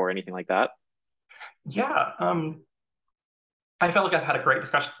here or anything like that. Yeah, I felt like I've had a great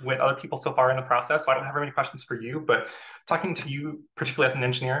discussion with other people so far in the process, so I don't have very many questions for you, but talking to you, particularly as an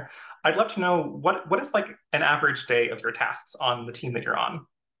engineer, I'd love to know what is like an average day of your tasks on the team that you're on?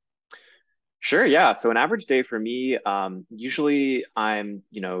 Sure, yeah. So an average day for me, usually I'm,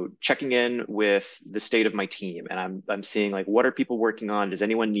 checking in with the state of my team, and I'm seeing like what are people working on? Does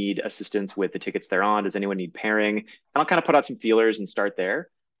anyone need assistance with the tickets they're on? Does anyone need pairing? And I'll kind of put out some feelers and start there.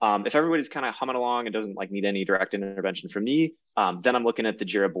 If everybody's kind of humming along and doesn't like need any direct intervention from me, then I'm looking at the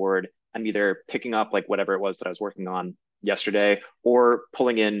Jira board. I'm either picking up like whatever it was that I was working on yesterday, or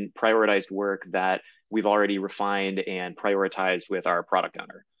pulling in prioritized work that we've already refined and prioritized with our product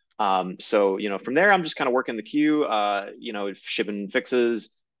owner. So, from there, I'm just kind of working the queue, shipping fixes,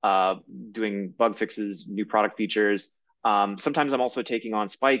 doing bug fixes, new product features. Sometimes I'm also taking on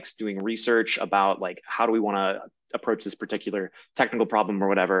spikes, doing research about like, how do we want to approach this particular technical problem or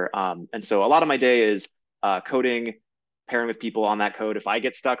whatever. And so a lot of my day is coding, pairing with people on that code if I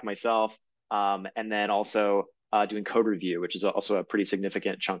get stuck myself, and then also doing code review, which is also a pretty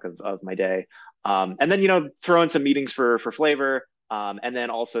significant chunk of my day. And then, throw in some meetings for flavor, and then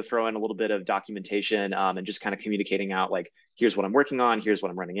also throw in a little bit of documentation, and just kind of communicating out like, here's what I'm working on, here's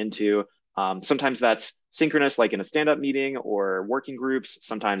what I'm running into. Sometimes that's synchronous, like in a stand-up meeting or working groups.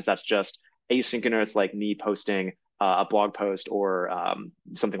 Sometimes that's just asynchronous, like me posting a blog post or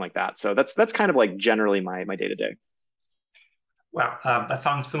something like that. So that's kind of like generally my day-to-day. Wow, that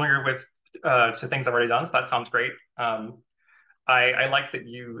sounds familiar with to things I've already done. So that sounds great. I like that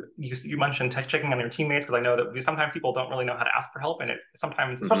you mentioned checking on your teammates, because I know that sometimes people don't really know how to ask for help, and it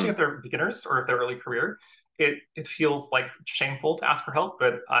sometimes, especially if they're beginners or if they're early career, it feels like shameful to ask for help.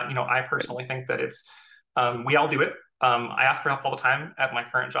 But I personally think that it's we all do it. I ask for help all the time at my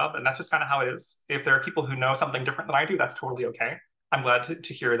current job, and that's just kind of how it is. If there are people who know something different than I do, that's totally okay. I'm glad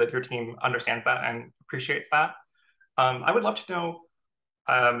to hear that your team understands that and appreciates that. I would love to know,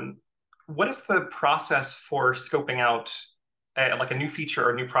 what is the process for scoping out like a new feature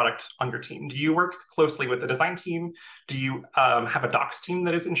or a new product on your team? Do you work closely with the design team? Do you have a docs team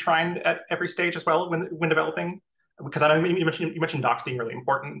that is enshrined at every stage as well when developing? Because I know you mentioned docs being really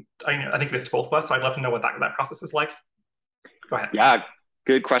important. I think it is to both of us, so I'd love to know what that process is like. Go ahead. Yeah,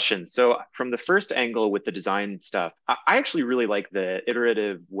 good question. So from the first angle with the design stuff, I actually really like the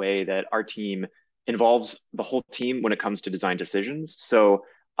iterative way that our team involves the whole team when it comes to design decisions. So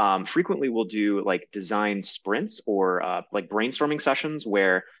frequently we'll do like design sprints or like brainstorming sessions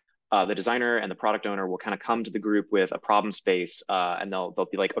where the designer and the product owner will kind of come to the group with a problem space, and they'll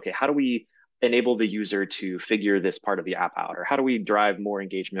be like, okay, how do we enable the user to figure this part of the app out? Or how do we drive more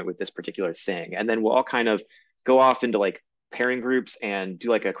engagement with this particular thing? And then we'll all kind of go off into like pairing groups and do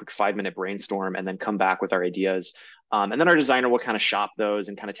like a quick 5-minute brainstorm and then come back with our ideas. And then our designer will kind of shop those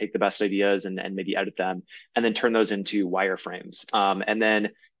and kind of take the best ideas and maybe edit them and then turn those into wireframes. And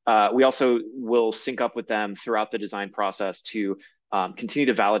then we also will sync up with them throughout the design process to continue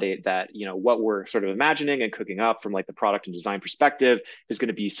to validate that what we're sort of imagining and cooking up from like the product and design perspective is going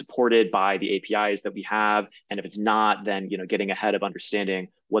to be supported by the APIs that we have. And if it's not, then getting ahead of understanding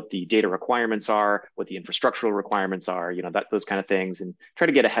what the data requirements are, what the infrastructural requirements are, those kind of things, and try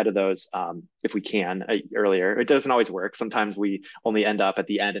to get ahead of those if we can earlier. It doesn't always work. Sometimes we only end up at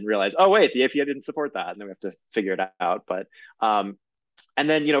the end and realize, oh wait, the API didn't support that, and then we have to figure it out. But and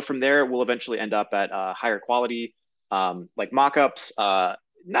then from there we'll eventually end up at higher quality, like mockups,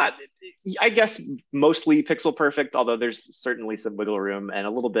 not, I guess, mostly pixel perfect, although there's certainly some wiggle room and a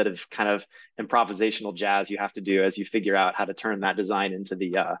little bit of kind of improvisational jazz you have to do as you figure out how to turn that design into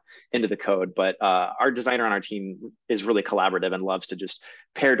the code. But our designer on our team is really collaborative and loves to just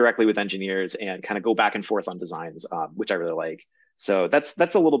pair directly with engineers and kind of go back and forth on designs, which I really like. So that's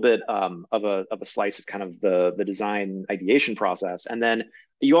a little bit of a slice of kind of the design ideation process. And then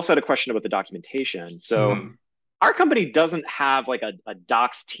you also had a question about the documentation. So our company doesn't have like a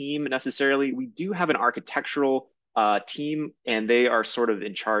docs team necessarily. We do have an architectural team, and they are sort of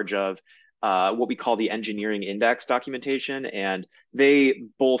in charge of what we call the engineering index documentation. And they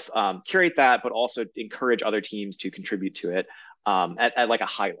both curate that, but also encourage other teams to contribute to it at like a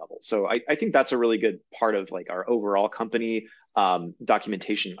high level. So I think that's a really good part of like our overall company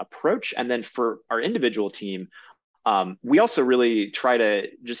documentation approach. And then for our individual team, we also really try to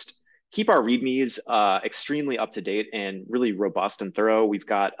just keep our READMEs extremely up to date and really robust and thorough. We've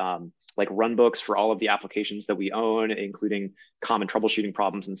got like run books for all of the applications that we own, including common troubleshooting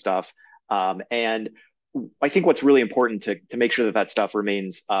problems and stuff. And I think what's really important to make sure that stuff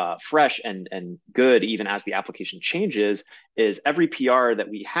remains fresh and good, even as the application changes, is every PR that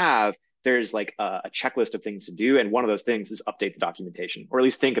we have, there's like a checklist of things to do. And one of those things is update the documentation, or at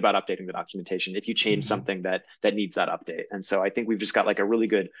least think about updating the documentation if you change something that needs that update. And so I think we've just got like a really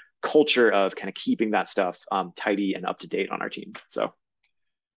good culture of kind of keeping that stuff tidy and up to date on our team. So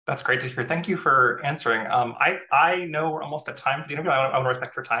that's great to hear. Thank you for answering. I know we're almost at time for the interview. I want to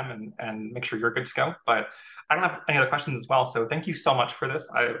respect your time and make sure you're good to go, but I don't have any other questions as well. So thank you so much for this.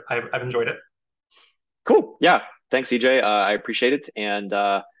 I've enjoyed it. Cool. Yeah. Thanks, EJ. I appreciate it. And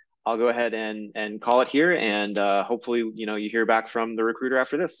I'll go ahead and call it here, and hopefully, you hear back from the recruiter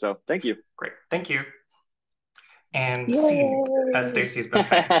after this. So thank you. Great. Thank you. And scene, as Yay! Stacy's been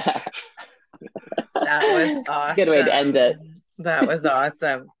saying. That was awesome. Good way to end it. That was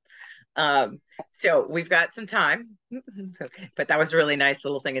awesome. So we've got some time, but that was a really nice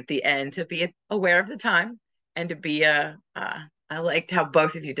little thing at the end to be aware of the time and to be I liked how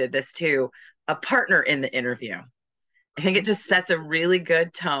both of you did this too, a partner in the interview. I think it just sets a really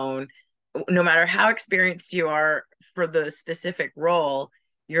good tone. No matter how experienced you are for the specific role,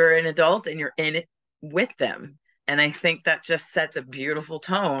 you're an adult and you're in it with them. And I think that just sets a beautiful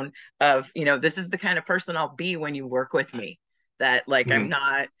tone of, this is the kind of person I'll be when you work with me. That like Mhm.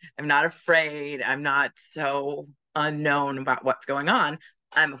 I'm not afraid. I'm not so unknown about what's going on.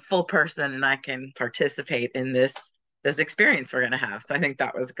 I'm a full person and I can participate in this experience we're gonna have. So I think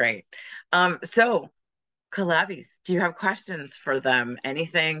that was great. So Collabis, do you have questions for them?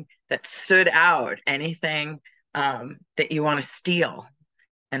 Anything that stood out? Anything that you want to steal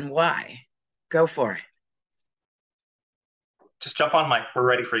and why? Go for it. Just jump on mic. We're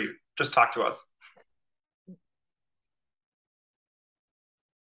ready for you. Just talk to us.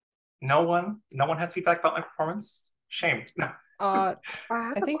 No one has feedback about my performance. Shame. No. I I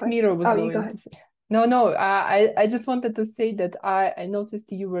have a think question. Miro was Oh, you go going ahead. to say. No, I just wanted to say that I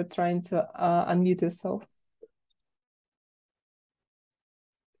noticed you were trying to unmute yourself.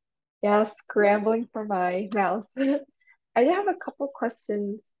 Yeah, scrambling for my mouse. I did have a couple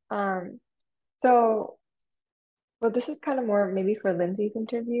questions. So, well, this is kind of more maybe for Lindsay's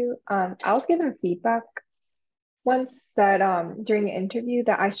interview. I was given feedback once that during the interview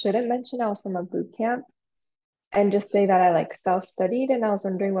that I shouldn't mention I was from a boot camp and just say that I like self-studied, and I was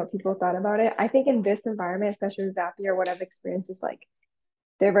wondering what people thought about it. I think in this environment, especially with Zapier, what I've experienced is like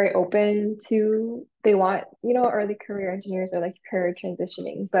they're very open to they want, early career engineers or like career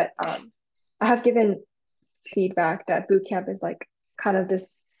transitioning. But I have given feedback that boot camp is like kind of this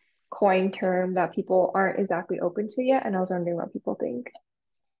coin term that people aren't exactly open to yet. And I was wondering what people think.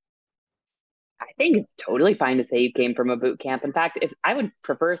 I think it's totally fine to say you came from a boot camp. In fact, if I would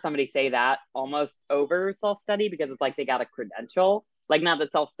prefer somebody say that almost over self-study, because it's like they got a credential. Like, not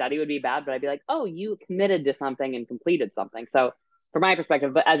that self-study would be bad, but I'd be like, oh, you committed to something and completed something. So from my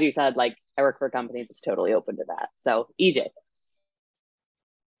perspective, but as you said, like I work for a company that's totally open to that. So EJ.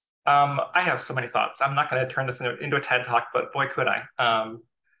 I have so many thoughts. I'm not going to turn this into a TED talk, but boy, could I.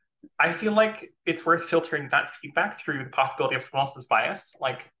 I feel like it's worth filtering that feedback through the possibility of someone else's bias.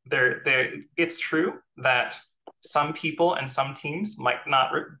 Like it's true that some people and some teams might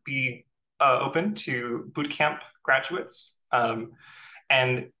not be open to bootcamp graduates.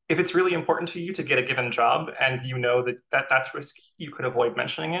 And if it's really important to you to get a given job and you know that's risky, you could avoid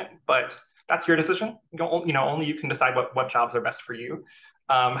mentioning it, but that's your decision. Only you can decide what jobs are best for you.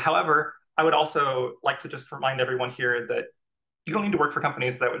 However, I would also like to just remind everyone here that you don't need to work for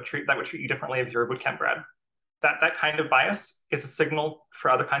companies that would treat you differently if you're a bootcamp grad. That kind of bias is a signal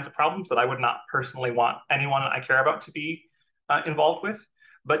for other kinds of problems that I would not personally want anyone I care about to be involved with.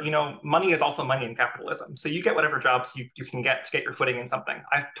 But money is also money in capitalism. So you get whatever jobs you can get to get your footing in something.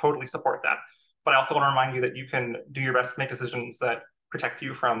 I totally support that. But I also want to remind you that you can do your best to make decisions that protect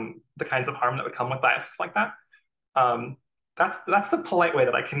you from the kinds of harm that would come with biases like that. That's the polite way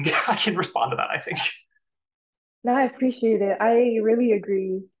that I can respond to that, I think. No, I appreciate it. I really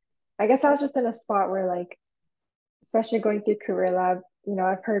agree. I guess I was just in a spot where like, especially going through Career Lab,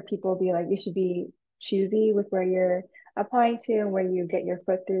 I've heard people be like, you should be choosy with where you're applying to and where you get your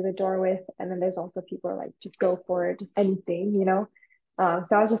foot through the door with. And then there's also people are like, just go for it, just anything. So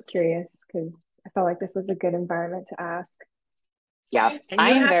I was just curious because I felt like this was a good environment to ask. Yeah, And I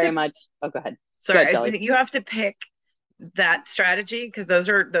you am have very to, much. Oh, go ahead. sorry, Go ahead, you have to pick that strategy because those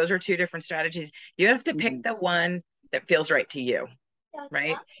are two different strategies. You have to pick the one that feels right to you,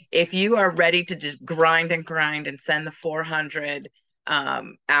 right? If you are ready to just grind and send the 400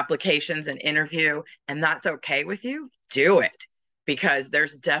 applications and interview, and that's okay with you, do it, because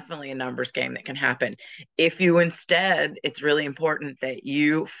there's definitely a numbers game that can happen. If you instead, it's really important that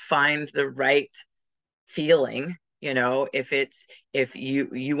you find the right feeling. If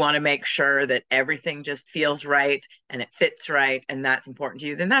you want to make sure that everything just feels right and it fits right and that's important to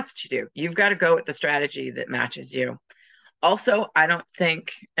you, then that's what you do. You've got to go with the strategy that matches you. Also, I don't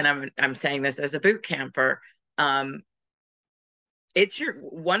think, and I'm saying this as a boot camper, it's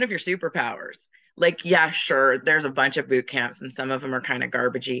one of your superpowers. Like, yeah, sure, there's a bunch of boot camps and some of them are kind of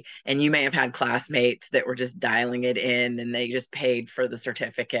garbagey, and you may have had classmates that were just dialing it in and they just paid for the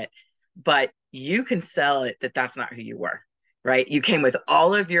certificate, but you can sell it that that's not who you were. right? You came with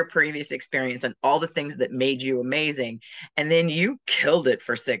all of your previous experience and all the things that made you amazing. And then you killed it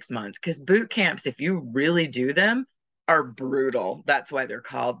for 6 months, because boot camps, if you really do them, are brutal. That's why they're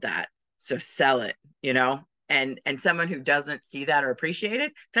called that. So sell it, you know? And someone who doesn't see that or appreciate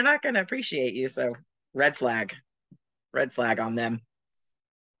it, they're not going to appreciate you. So red flag on them.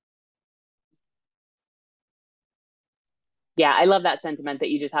 Yeah, I love that sentiment that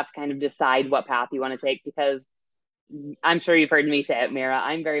you just have to kind of decide what path you want to take, because I'm sure you've heard me say it, Mira.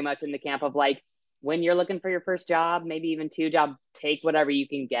 I'm very much in the camp of like, when you're looking for your first job, maybe even two jobs, take whatever you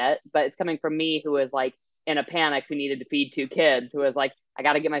can get. But it's coming from me, who was like in a panic, who needed to feed two kids, who was like, I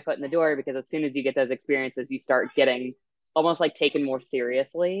got to get my foot in the door, because as soon as you get those experiences, you start getting almost like taken more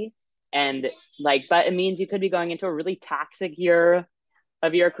seriously. And like, but it means you could be going into a really toxic year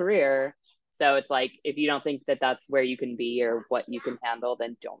of your career. So it's like, if you don't think that that's where you can be or what you can handle,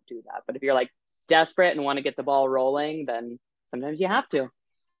 then don't do that. But if you're like desperate and want to get the ball rolling, then sometimes you have to.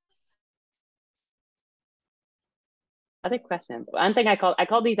 Other questions. One thing I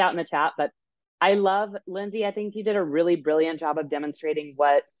called these out in the chat, but I love, Lindsay, I think you did a really brilliant job of demonstrating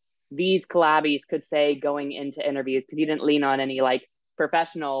what these collabs could say going into interviews, because you didn't lean on any like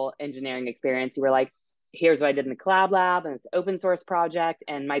professional engineering experience. You were like, here's what I did in the collab lab and it's an open source project,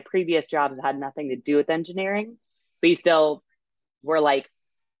 and my previous jobs had nothing to do with engineering, but you still were like,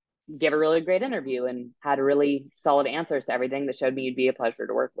 give a really great interview and had really solid answers to everything that showed me you'd be a pleasure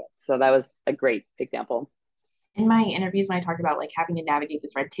to work with. So that was a great example. In my interviews, when I talked about like having to navigate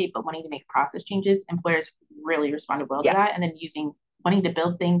this red tape, but wanting to make process changes, employers really responded well to that. And then wanting to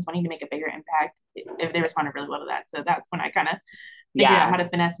build things, wanting to make a bigger impact, they responded really well to that. So that's when I kind of figured out how to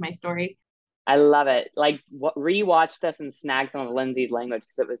finesse my story. I love it. Like, rewatch this and snag some of Lindsay's language,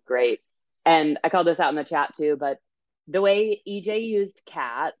 because it was great. And I called this out in the chat too, but the way EJ used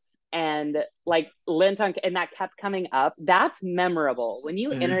cats and like lint on, and that kept coming up, that's memorable. When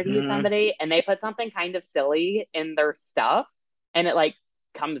you interview somebody and they put something kind of silly in their stuff and it like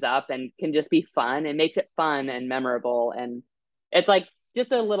comes up and can just be fun, and makes it fun and memorable. And it's like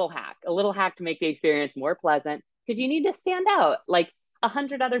just a little hack to make the experience more pleasant, because you need to stand out. Like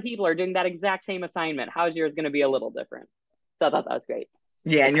 100 other people are doing that exact same assignment. How's yours going to be a little different? So I thought that was great.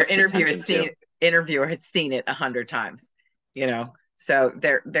 Yeah, and your interviewer has seen it 100 times, you know. So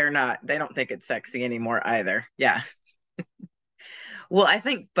they don't think it's sexy anymore either. Yeah. Well, I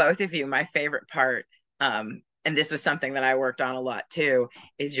think both of you, my favorite part, and this was something that I worked on a lot too,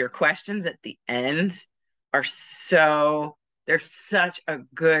 is your questions at the end are they're such a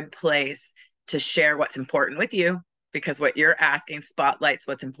good place to share what's important with you, because what you're asking spotlights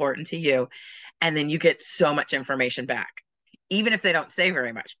what's important to you. And then you get so much information back, even if they don't say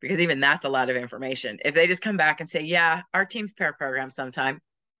very much, because even that's a lot of information. If they just come back and say, yeah, our team's pair program sometime.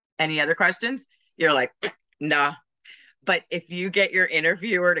 Any other questions? You're like, nah. But if you get your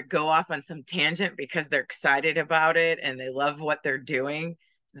interviewer to go off on some tangent because they're excited about it and they love what they're doing,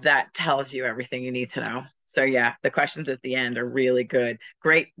 that tells you everything you need to know. So yeah, the questions at the end are really good.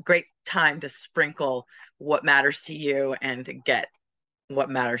 Great time to sprinkle what matters to you and to get what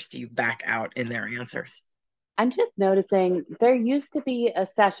matters to you back out in their answers. I'm just noticing there used to be a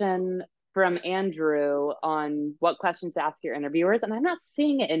session from Andrew on what questions to ask your interviewers, and I'm not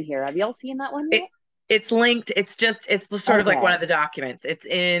seeing it in here. Have y'all seen that one yet? It's linked. It's sort of like one of the documents. It's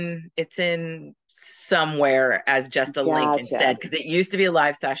in somewhere as just a link instead, because it used to be a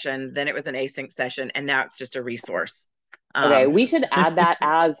live session, then it was an async session, and now it's just a resource. Okay, we should add that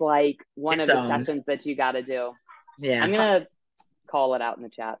as like one of the sessions that you got to do. Yeah, I'm gonna call it out in the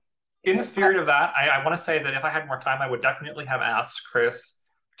chat. In the spirit of that, I want to say that if I had more time, I would definitely have asked Chris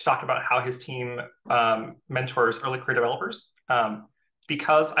to talk about how his team mentors early career developers.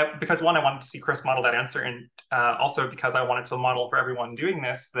 Because one, I wanted to see Chris model that answer, and also because I wanted to model for everyone doing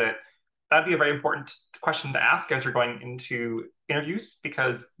this that'd be a very important question to ask as you're going into interviews,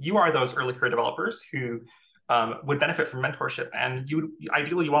 because you are those early career developers who would benefit from mentorship, and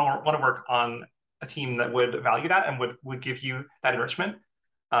ideally you want to work on a team that would value that and would give you that enrichment.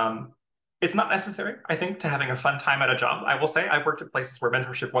 It's not necessary, I think, to having a fun time at a job. I will say I've worked at places where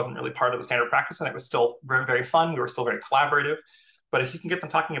mentorship wasn't really part of the standard practice, and it was still very, very fun. We were still very collaborative. But if you can get them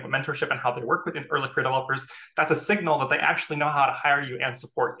talking about mentorship and how they work with early career developers, that's a signal that they actually know how to hire you and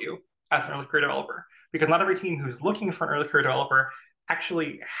support you as an early career developer. Because not every team who's looking for an early career developer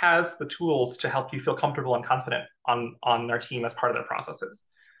actually has the tools to help you feel comfortable and confident on their team as part of their processes.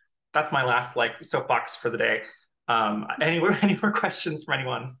 That's my last soapbox for the day. Any more questions from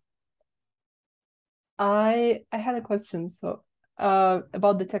anyone? I had a question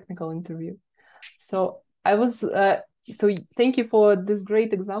about the technical interview. So I was so thank you for this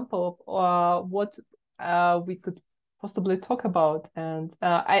great example of what we could possibly talk about. And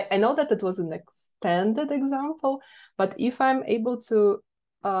I know that it was an extended example, but if I'm able to,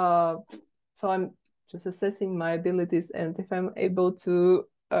 so I'm just assessing my abilities, and if I'm able to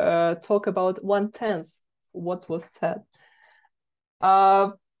talk about 1/10 what was said.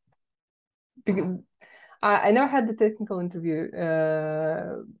 I never had the technical interview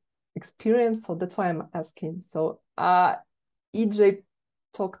experience, so that's why I'm asking. So EJ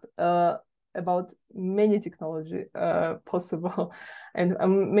talked about many technology possible and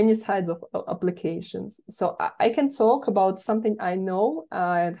many sides of applications. So I can talk about something I know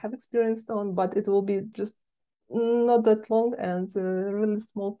and have experienced on, but it will be just not that long and a really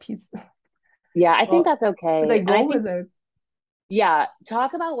small piece. Yeah, I think that's okay. But I go and I think, with it. yeah,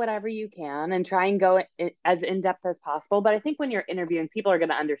 talk about whatever you can and try and go as in depth as possible. But I think when you're interviewing, people are going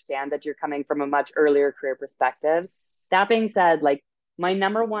to understand that you're coming from a much earlier career perspective. That being said, like my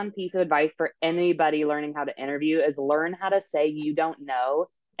number one piece of advice for anybody learning how to interview is learn how to say you don't know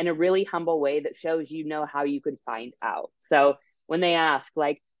in a really humble way that shows you know how you could find out. So when they ask,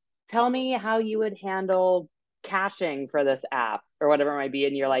 like, tell me how you would handle caching for this app or whatever it might be,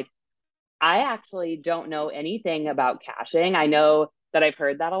 and you're like, I actually don't know anything about caching. I know that I've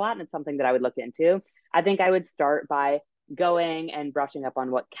heard that a lot and it's something that I would look into. I think I would start by going and brushing up on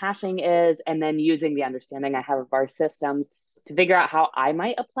what caching is and then using the understanding I have of our systems to figure out how I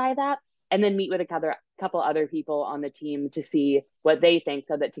might apply that and then meet with a couple other people on the team to see what they think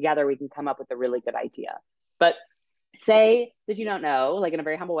so that together we can come up with a really good idea. But say that you don't know, like in a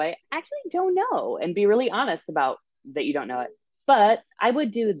very humble way, actually don't know, and be really honest about that you don't know it. But I would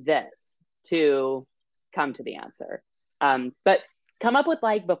do this to come to the answer. But come up with,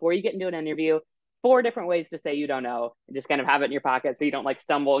 like, before you get into an interview, 4 different ways to say you don't know and just kind of have it in your pocket so you don't like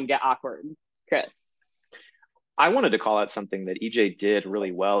stumble and get awkward. Chris. I wanted to call out something that EJ did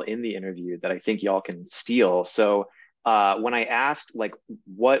really well in the interview that I think y'all can steal. So when I asked, like,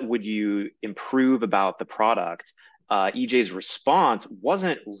 what would you improve about the product, EJ's response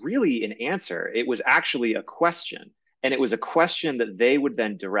wasn't really an answer. It was actually a question. And it was a question that they would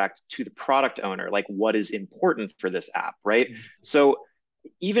then direct to the product owner, like, what is important for this app, right? Mm-hmm. So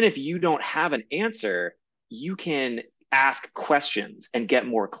even if you don't have an answer, you can ask questions and get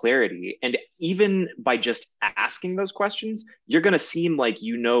more clarity. And even by just asking those questions, you're going to seem like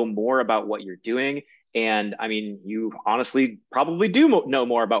you know more about what you're doing. And I mean, you honestly probably do know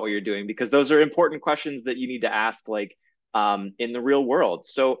more about what you're doing because those are important questions that you need to ask, like, in the real world.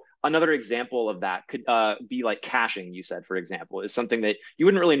 So another example of that could be like caching, you said, for example, is something that you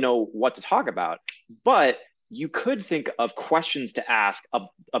wouldn't really know what to talk about. But you could think of questions to ask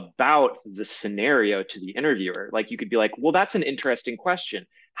about the scenario to the interviewer. Like you could be like, well, that's an interesting question.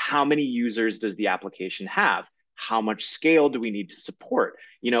 How many users does the application have? How much scale do we need to support?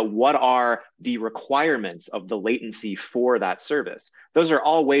 You know, what are the requirements of the latency for that service? Those are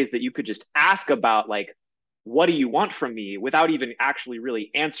all ways that you could just ask about, like, what do you want from me without even actually really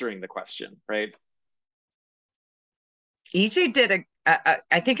answering the question, right? EJ did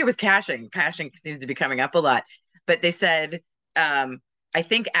I think it was caching. Caching seems to be coming up a lot, but they said, I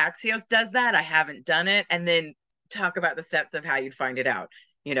think Axios does that. I haven't done it. And then talk about the steps of how you'd find it out.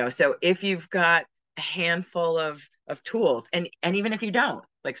 You know, so if you've got a handful of tools, and even if you don't,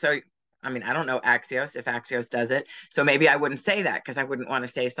 like, so, I mean, I don't know Axios, if Axios does it. So maybe I wouldn't say that because I wouldn't want to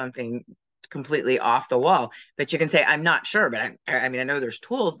say something completely off the wall, but you can say, I'm not sure, but I mean, I know there's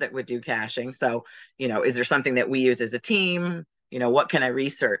tools that would do caching. So, you know, is there something that we use as a team? You know, what can I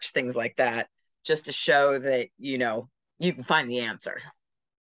research? Things like that, just to show that, you know, you can find the answer.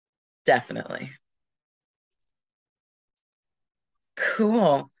 Definitely.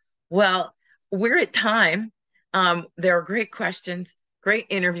 Cool. Well, we're at time. There are great questions, great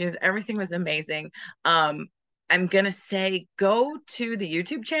interviews. Everything was amazing. I'm going to say go to the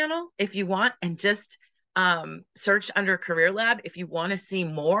YouTube channel if you want and just search under Career Lab if you want to see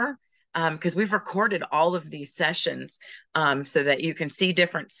more, because we've recorded all of these sessions so that you can see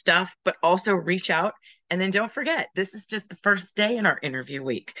different stuff, but also reach out. And then don't forget, this is just the first day in our interview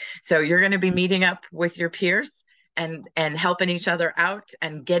week. So you're going to be meeting up with your peers and helping each other out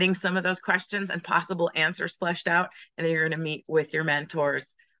and getting some of those questions and possible answers fleshed out. And then you're going to meet with your mentors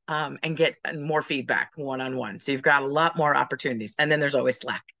and get more feedback one-on-one. So you've got a lot more opportunities. And then there's always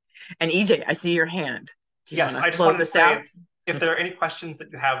Slack. And EJ, I see your hand. Do you Yes, I just wanted to say, if there are any questions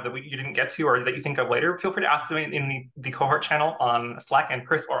that you have that you didn't get to or that you think of later, feel free to ask them in the cohort channel on Slack, and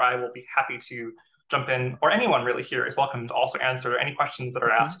Chris or I will be happy to jump in, or anyone really here is welcome to also answer any questions that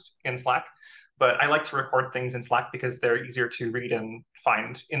are asked in Slack. But I like to record things in Slack because they're easier to read and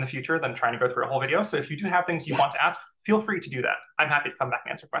find in the future than trying to go through a whole video. So if you do have things you want to ask, feel free to do that. I'm happy to come back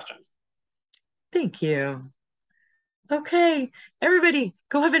and answer questions. Thank you. Okay, everybody,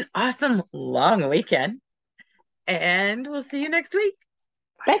 go have an awesome long weekend, and we'll see you next week.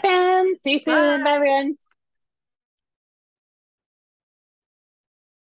 Bye, fans. See you soon. Bye, everyone.